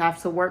something you have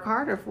to work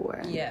harder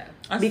for. Yeah.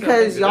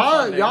 Because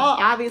y'all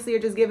obviously are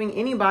just giving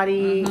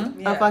anybody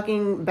a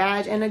fucking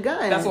badge and a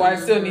gun. That's why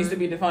it still needs to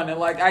be defunded.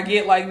 Like, I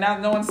get, like,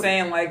 no one's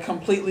saying, like,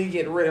 completely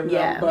get rid of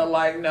them. But,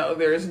 like, no,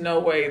 there's no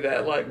way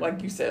that,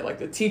 like you said, like,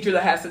 the teacher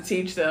that has to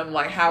teach them,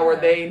 like, how are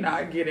they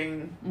not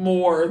getting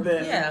more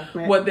than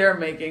what they're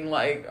making?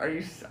 Like, are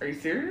you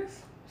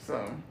serious?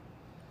 So,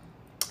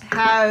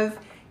 have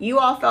you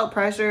all felt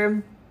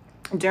pressure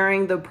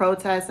during the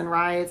protests and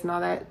riots and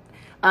all that?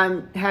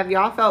 Have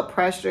y'all felt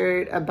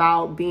pressured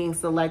about being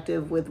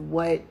selective with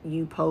what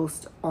you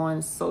post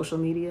on social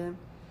media?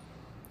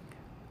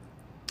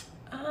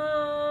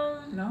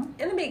 No.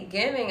 In the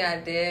beginning, I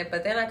did,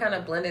 but then I kind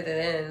of blended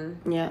it in.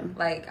 Yeah.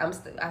 Like, I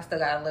still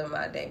gotta live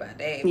my day by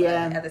day. But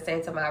at the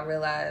same time, I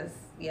realized,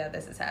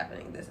 this is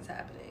happening.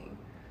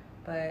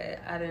 But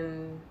I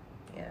didn't.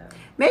 Yeah.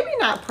 Maybe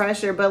not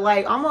pressure, but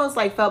like almost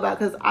like felt bad,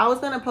 because I was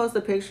gonna post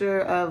a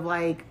picture of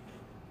like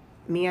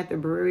me at the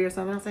brewery or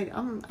something. I was like,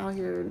 I'm out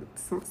here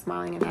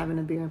smiling and having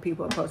a beer and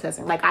people are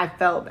protesting. Like, I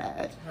felt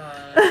bad.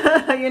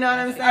 You know what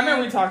I'm saying? I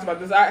remember we talked about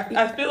this.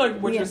 I feel like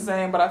what you're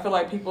saying, but I feel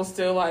like people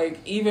still, like,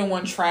 even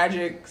when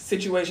tragic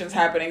situations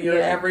happen in your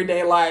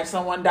everyday life,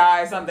 someone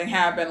dies, something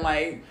happened,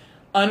 like,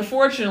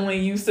 unfortunately,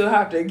 you still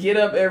have to get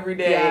up every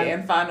day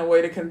and find a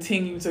way to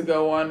continue to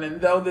go on.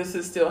 And though this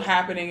is still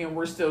happening and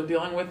we're still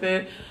dealing with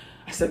it,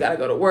 I still gotta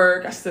go to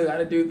work. I still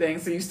gotta do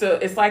things. So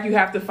it's like you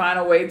have to find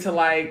a way to,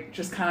 like,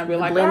 just kind of be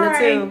like, all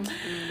right, I'm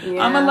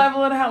gonna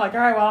level it out. Like,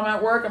 all right, while I'm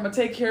at work, I'm gonna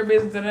take care of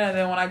business, and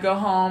then when I go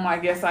home, I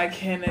guess I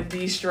can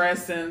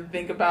de-stress and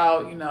think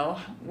about,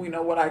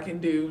 what I can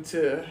do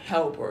to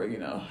help, or,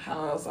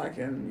 how else I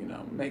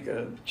can, make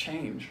a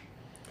change.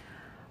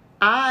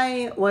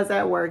 I was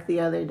at work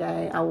the other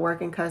day. I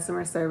work in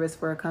customer service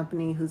for a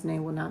company whose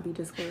name will not be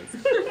disclosed.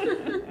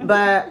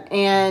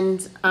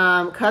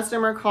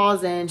 Customer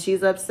calls in.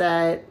 She's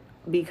upset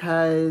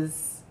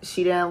because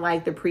she didn't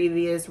like the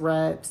previous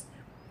reps.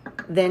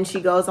 Then she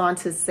goes on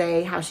to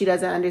say how she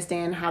doesn't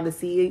understand how the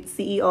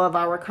CEO of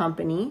our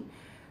company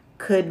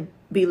could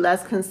be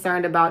less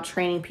concerned about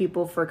training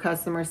people for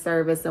customer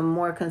service and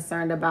more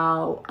concerned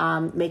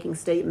about making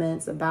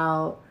statements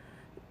about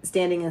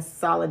standing in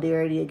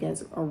solidarity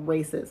against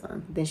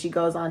racism. Then she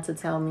goes on to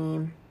tell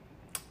me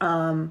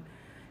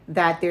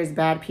that there's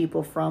bad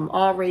people from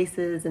all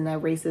races and that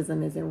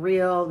racism isn't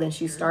real. Then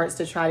she starts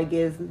to try to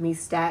give me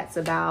stats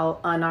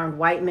about unarmed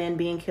white men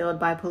being killed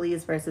by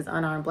police versus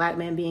unarmed black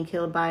men being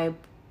killed by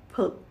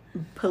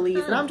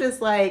police. And I'm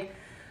just like,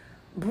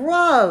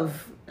 bruv.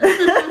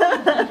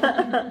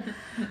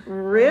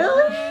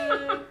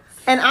 Really?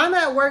 And I'm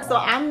at work, so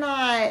I'm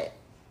not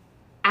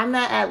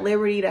at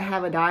liberty to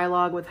have a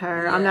dialogue with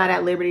her. Yeah. I'm not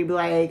at liberty to be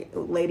like,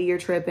 lady, you're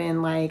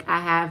tripping. Like, I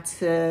have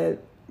to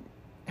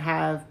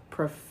have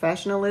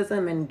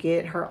professionalism and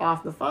get her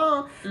off the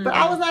phone. Mm-hmm. But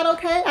I was not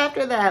okay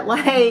after that.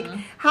 Like,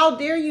 how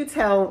dare you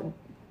tell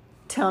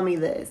me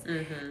this?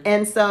 Mm-hmm.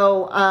 And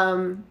so,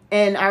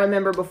 and I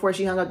remember before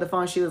she hung up the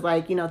phone, she was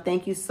like,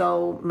 thank you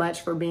so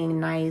much for being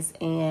nice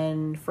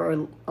and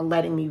for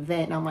letting me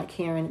vent. And I'm like,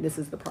 Karen, this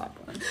is the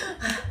problem.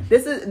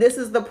 This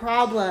is the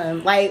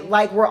problem.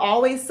 Like we're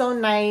always so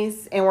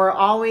nice and we're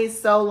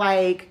always so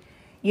like,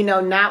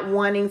 not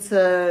wanting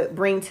to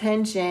bring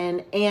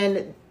tension.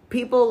 And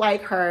people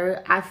like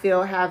her, I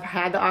feel, have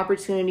had the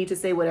opportunity to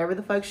say whatever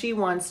the fuck she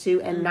wants to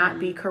and not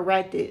be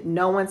corrected.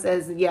 No one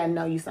says, yeah,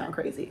 no, you sound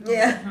crazy.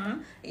 Yeah.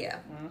 Mm-hmm. Yeah.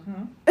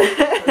 Mm-hmm.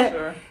 For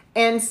sure.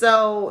 And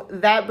so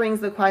that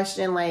brings the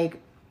question, like,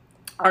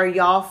 are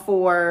y'all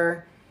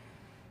for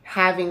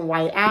having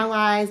white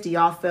allies? Do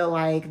y'all feel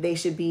like they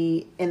should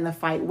be in the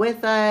fight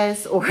with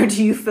us? Or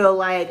do you feel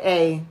like,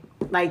 hey,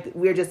 like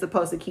we're just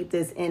supposed to keep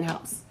this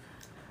in-house?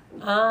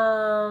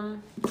 I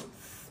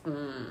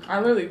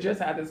literally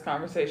just had this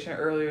conversation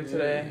earlier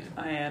today,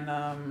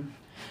 and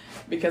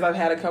because I've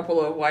had a couple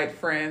of white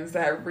friends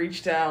that have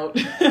reached out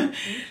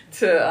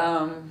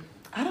to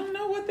I don't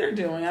know what they're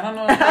doing. I don't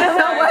know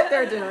what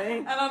they're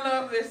doing. I don't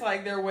know if it's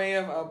like their way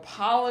of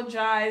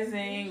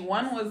apologizing.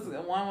 One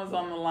was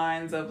on the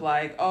lines of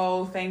like,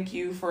 oh, thank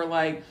you for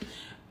like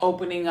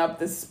opening up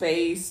the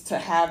space to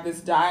have this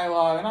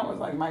dialogue. And I was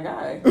like, my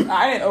guy,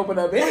 I didn't open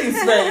up any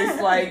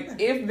space. Like,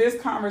 if this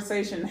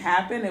conversation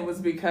happened, it was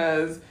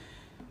because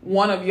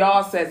one of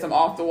y'all said some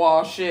off the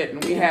wall shit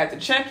and we had to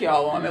check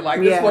y'all on it.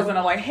 Like, this wasn't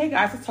a like, hey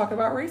guys, let's talk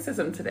about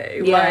racism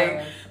today. Yeah.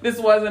 Like, this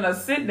wasn't a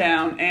sit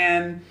down.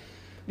 And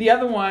the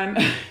other one,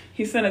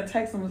 he sent a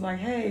text and was like,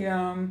 hey,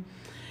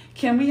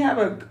 can we have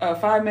a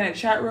 5-minute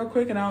chat real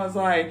quick? And I was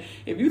like,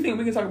 if you think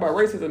we can talk about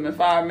racism in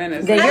 5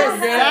 minutes, then you're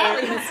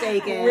sadly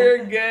mistaken.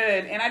 We're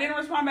good. And I didn't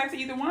respond back to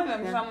either one of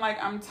them because I'm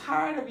like, I'm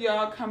tired of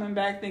y'all coming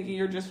back thinking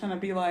you're just going to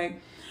be like,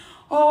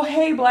 oh,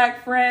 hey,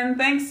 black friend,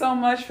 thanks so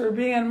much for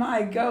being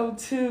my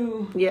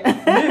go-to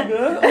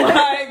nigga.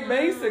 Like,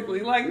 basically,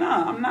 like,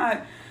 nah, I'm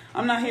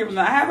not here for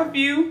that. I have a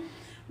few,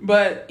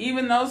 but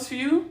even those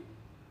few,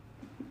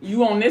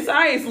 you on this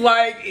ice,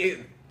 like,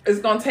 it's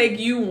going to take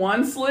you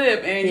one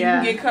slip and you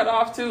can get cut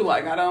off too.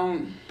 Like,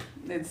 I'm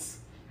going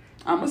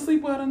to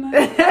sleep well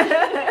tonight.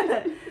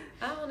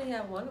 I only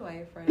have one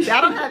white friend.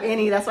 I don't have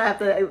any. That's why I have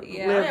to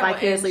live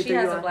vicariously through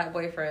you. She has a black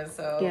boyfriend,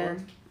 so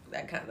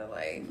that kind of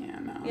like...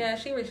 Yeah,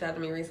 she reached out to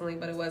me recently,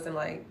 but it wasn't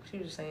like... She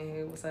was just saying,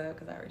 hey, what's up?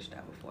 Because I reached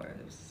out before.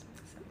 It was...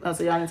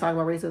 so y'all didn't talk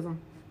about racism?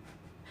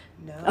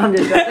 No. I'm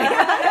just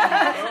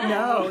joking.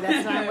 No,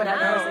 that's not what our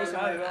conversation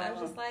was. I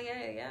was just like,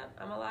 hey, yeah,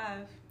 I'm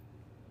alive.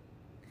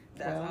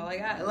 That's all I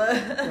got.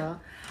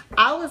 Well,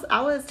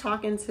 I was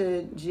talking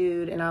to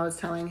Jude and I was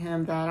telling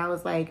him that I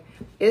was like,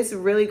 it's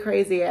really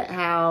crazy at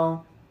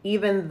how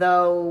even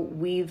though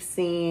we've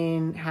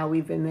seen how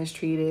we've been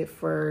mistreated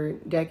for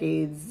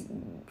decades,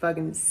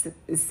 fucking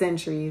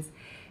centuries,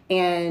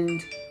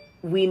 and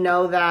we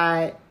know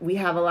that we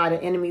have a lot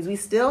of enemies, we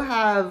still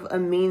have a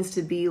means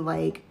to be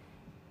like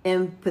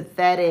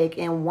empathetic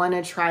and want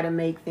to try to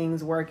make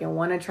things work and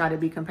want to try to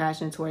be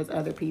compassionate towards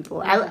other people.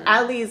 Mm-hmm.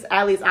 At least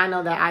I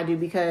know that I do,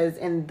 because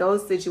in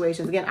those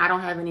situations, again, I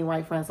don't have any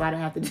white friends, so I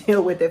don't have to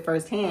deal with it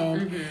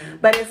firsthand. Mm-hmm.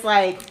 But it's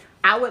like,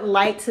 I would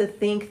like to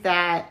think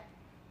that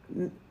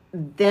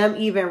them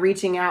even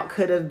reaching out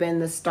could have been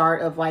the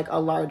start of like a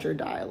larger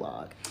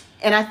dialogue.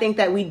 And I think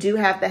that we do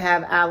have to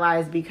have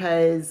allies,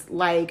 because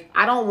like,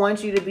 I don't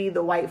want you to be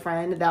the white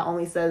friend that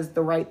only says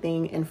the right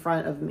thing in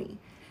front of me.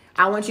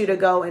 I want you to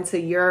go into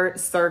your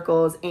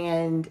circles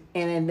and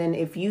then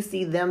if you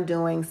see them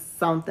doing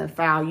something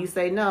foul, you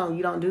say, no,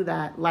 you don't do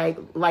that. Like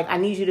I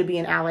need you to be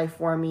an ally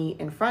for me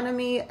in front of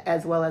me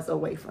as well as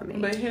away from me.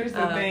 But here's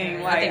the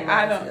thing, like,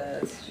 I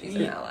don't. She's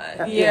an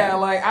ally. Yeah,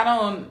 like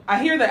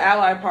I hear the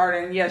ally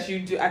part, and yes, you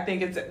do. I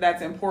think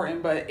that's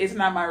important, but it's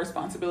not my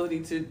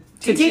responsibility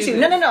to teach you.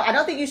 No. I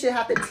don't think you should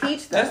have to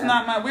teach them. That's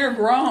not we're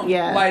grown.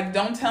 Yeah. Like,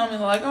 don't tell me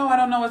like, oh, I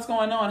don't know what's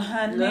going on,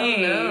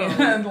 honey.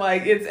 No.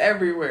 Like, it's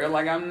everywhere.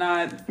 Like, I'm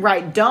not.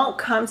 Right. Don't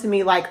come to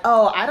me like,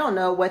 oh, I don't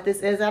know what this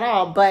is at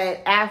all.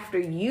 But after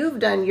you've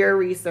done your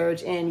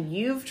research and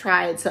you've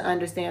tried to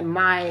understand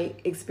my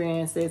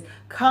experiences,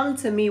 come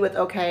to me with,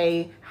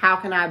 okay, how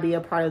can I be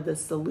a part of the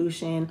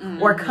solution?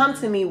 Mm-hmm. Or come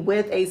to me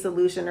with a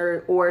solution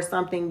or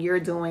something you're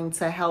doing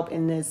to help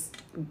in this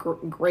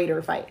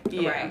greater fight.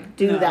 Yeah. Right.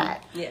 Do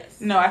that. Yes.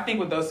 No, I think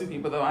with those two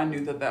people though, I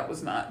knew that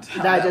was not.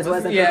 That just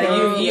wasn't.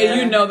 Yeah,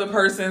 you know the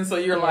person, so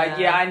you're like,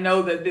 I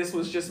know that this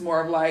was just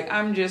more of like,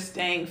 I'm just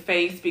staying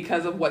faith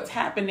because of what's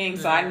happening,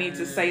 so I need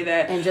to say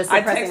that. And just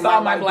I text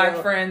all my black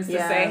friends to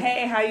say,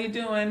 hey, how you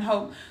doing?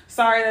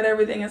 Sorry that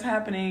everything is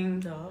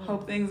happening. No.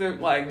 Hope things are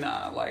like,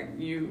 nah, like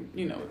you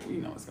know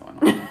what's going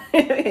on.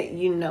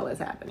 You know what's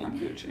happening. I'm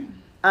Gucci.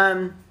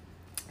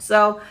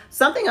 So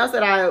something else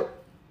that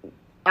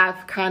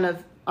I've kind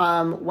of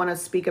want to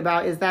speak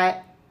about is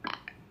that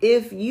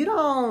if you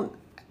don't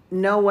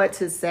know what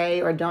to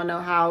say or don't know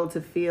how to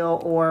feel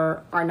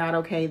or are not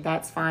okay,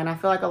 that's fine. I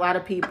feel like a lot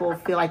of people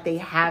feel like they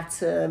have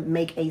to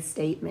make a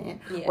statement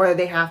or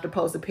they have to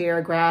post a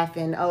paragraph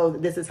and, oh,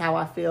 this is how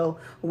I feel,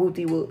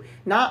 whoop-de-whoop.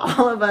 Not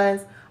all of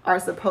us are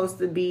supposed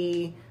to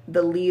be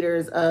the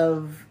leaders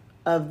of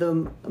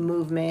the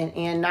movement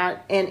and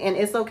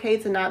it's okay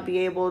to not be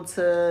able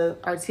to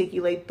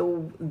articulate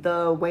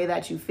the way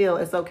that you feel.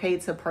 It's okay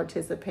to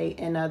participate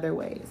in other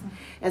ways.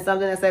 And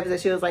something that said that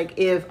she was like,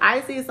 if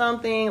I see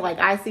something, like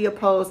I see a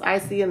post, I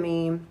see a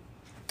meme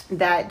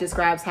that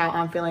describes how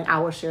I'm feeling, I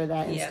will share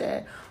that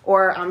instead.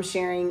 Or I'm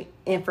sharing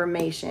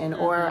information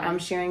or I'm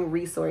sharing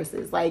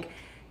resources. Like,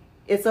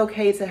 it's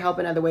okay to help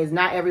in other ways.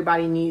 Not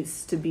everybody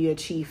needs to be a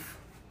chief,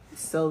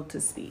 so to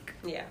speak.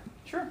 Yeah.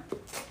 Sure,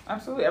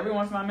 absolutely.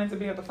 Everyone's not meant to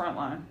be at the front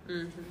line.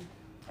 Mm-hmm.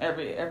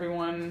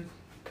 Everyone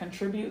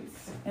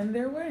contributes in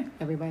their way.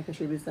 Everybody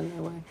contributes in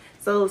their way.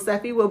 So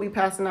Steffi will be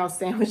passing out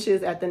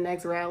sandwiches at the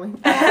next rally. When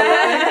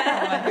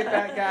I get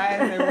that,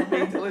 guys, they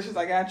will be delicious.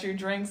 I got you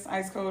drinks,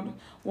 ice cold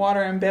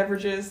water, and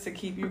beverages to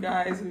keep you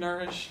guys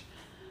nourished.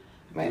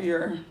 Right.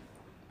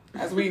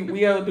 As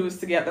we all do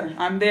this together.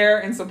 I'm there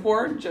in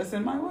support, just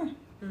in my way.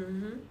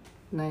 Mm-hmm.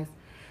 Nice.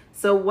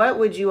 So what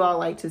would you all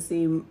like to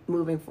see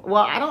moving forward?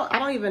 Well, I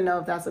don't even know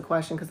if that's a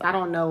question because I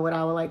don't know what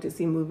I would like to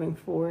see moving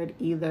forward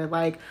either.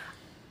 Like,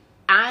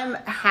 I'm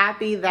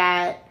happy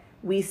that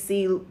we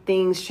see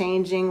things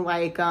changing.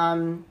 Like,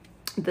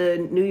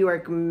 the New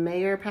York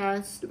mayor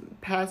passed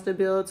a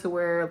bill to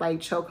where like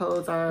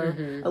chokeholds are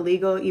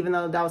illegal, even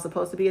though that was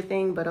supposed to be a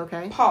thing. But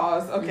okay.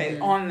 Pause. Okay,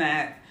 on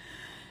that.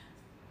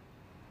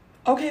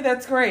 Okay,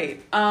 that's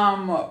great.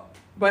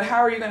 But how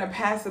are you going to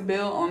pass a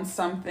bill on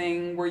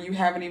something where you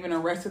haven't even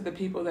arrested the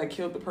people that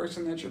killed the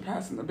person that you're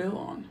passing the bill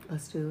on?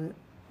 Let's do it.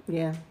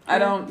 Yeah.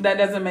 That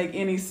doesn't make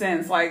any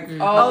sense. Like,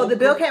 the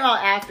bill came out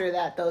after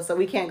that though, so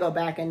we can't go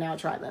back and now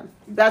try them.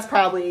 That's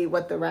probably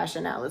what the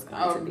rationale is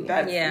going to be.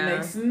 That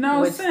makes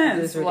no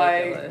sense.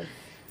 Like,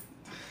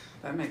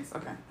 that makes,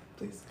 okay,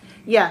 please.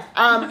 Yeah.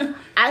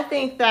 I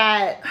think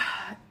that,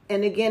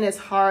 and again, it's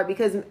hard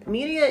because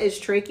media is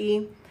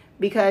tricky.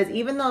 Because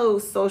even though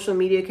social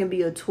media can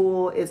be a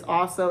tool, it's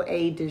also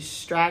a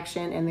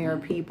distraction, and there are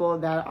people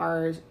that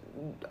are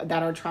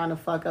trying to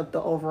fuck up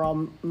the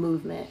overall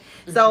movement.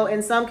 Mm-hmm. So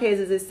in some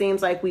cases, it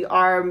seems like we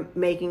are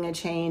making a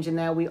change and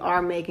that we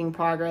are making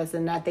progress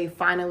and that they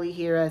finally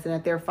hear us and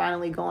that they're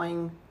finally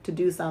going to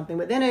do something.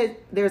 But then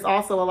there's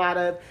also a lot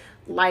of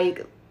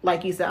like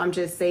you said, I'm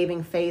just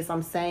saving face.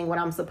 I'm saying what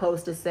I'm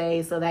supposed to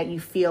say so that you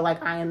feel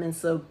like I am in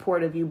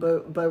support of you,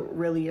 but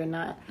really you're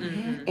not.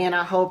 Mm-hmm. And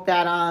I hope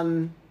that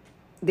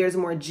there's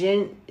more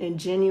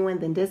genuine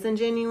than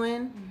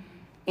disingenuine. Mm-hmm.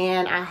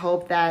 And I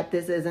hope that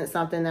this isn't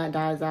something that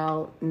dies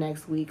out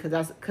next week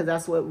because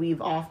that's what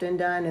we've often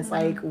done. It's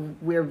like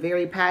we're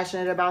very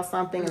passionate about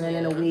something and then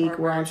in a week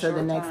we're on to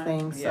the next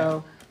thing. Yeah.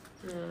 So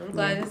I'm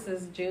glad this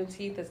is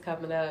Juneteenth is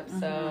coming up.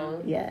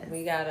 So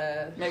we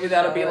gotta maybe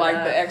that'll be like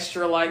the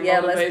extra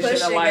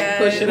motivation to like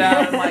push it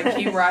out and like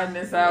keep riding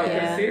this out.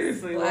 Yeah.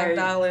 Seriously, Black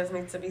dollars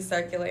need to be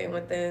circulating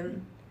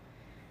within.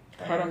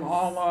 Cut them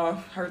all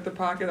off. Hurt the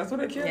pocket. That's what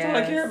they care. That's what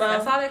I care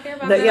about. That's all they care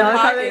about.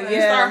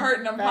 You start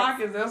hurting them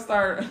pockets, they'll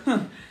start.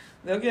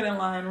 They'll get in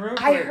line real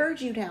quick. I heard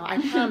you now. I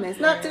promise.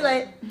 Not too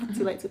late.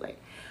 Too late.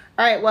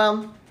 All right.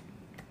 Well,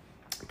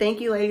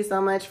 thank you, ladies,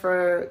 so much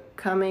for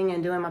coming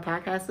and doing my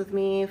podcast with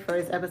me.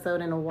 First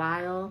episode in a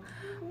while.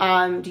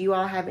 Do you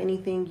all have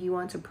anything you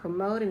want to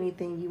promote?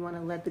 Anything you want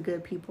to let the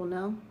good people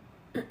know?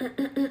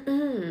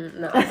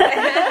 No.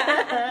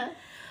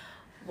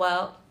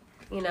 Well.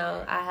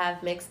 I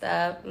have Mixed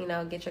Up,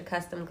 get your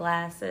custom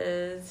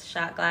glasses,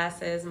 shot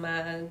glasses,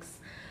 mugs,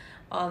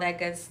 all that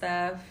good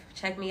stuff.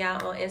 Check me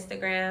out on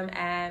Instagram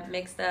at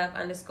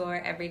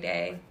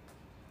mixedup_everyday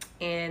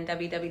and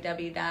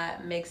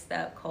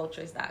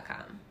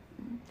www.mixedupcultures.com.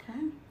 Okay.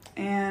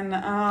 And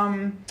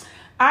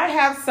I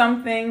have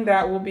something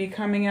that will be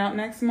coming out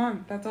next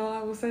month. That's all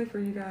I will say for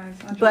you guys.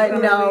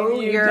 But no,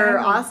 you're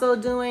also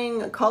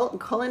doing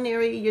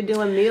culinary. You're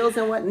doing meals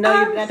and what? No,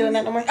 you're not doing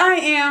that no more? I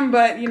am,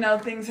 but,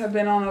 things have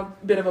been on a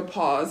bit of a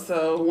pause.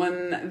 So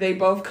when they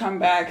both come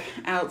back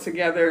out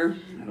together,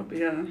 it'll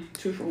be a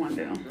 2-for-1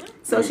 deal.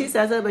 So she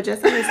says it, but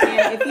just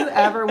understand, if you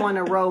ever want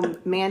a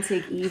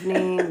romantic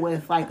evening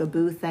with like a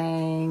boo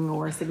thing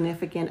or a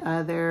significant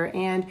other,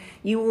 and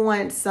you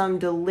want some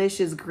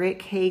delicious grit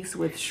cakes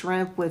with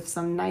shrimp with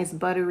some nice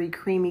buttery,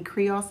 creamy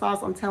Creole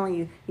sauce, I'm telling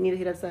you, you need to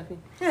hit up Sophie.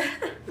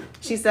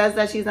 She says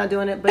that she's not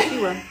doing it, but she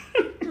will.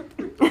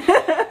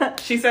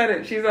 She said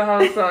it. She's a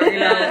host, so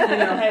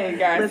hey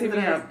guys, hit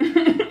me up.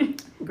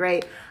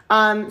 Great.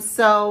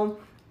 So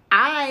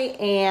I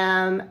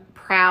am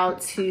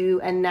proud to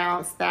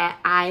announce that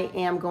I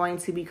am going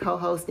to be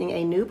co-hosting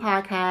a new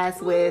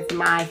podcast with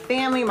my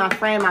family, my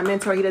friend, my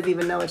mentor. He doesn't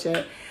even know it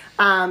yet.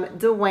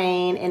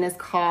 Dwayne, and it's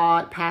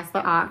called Pass the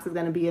Aux. It's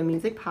going to be a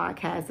music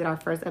podcast. Did our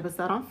first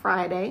episode on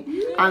Friday.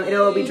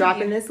 It'll be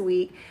dropping this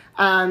week.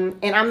 And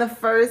I'm the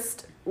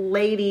first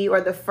lady or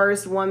the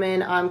first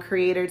woman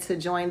creator to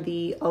join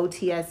the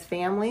OTS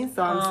family.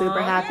 So I'm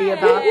super happy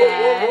about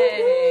that.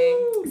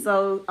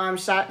 So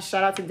shout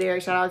out to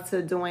Derek, shout out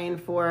to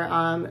Dwayne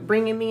for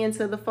bringing me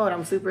into the fold.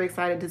 I'm super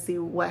excited to see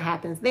what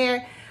happens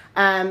there.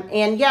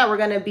 And yeah, we're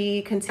going to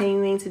be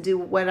continuing to do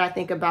what I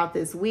think about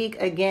this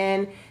week.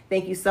 Again,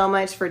 thank you so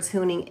much for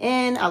tuning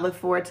in. I look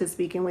forward to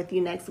speaking with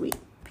you next week.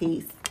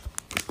 Peace.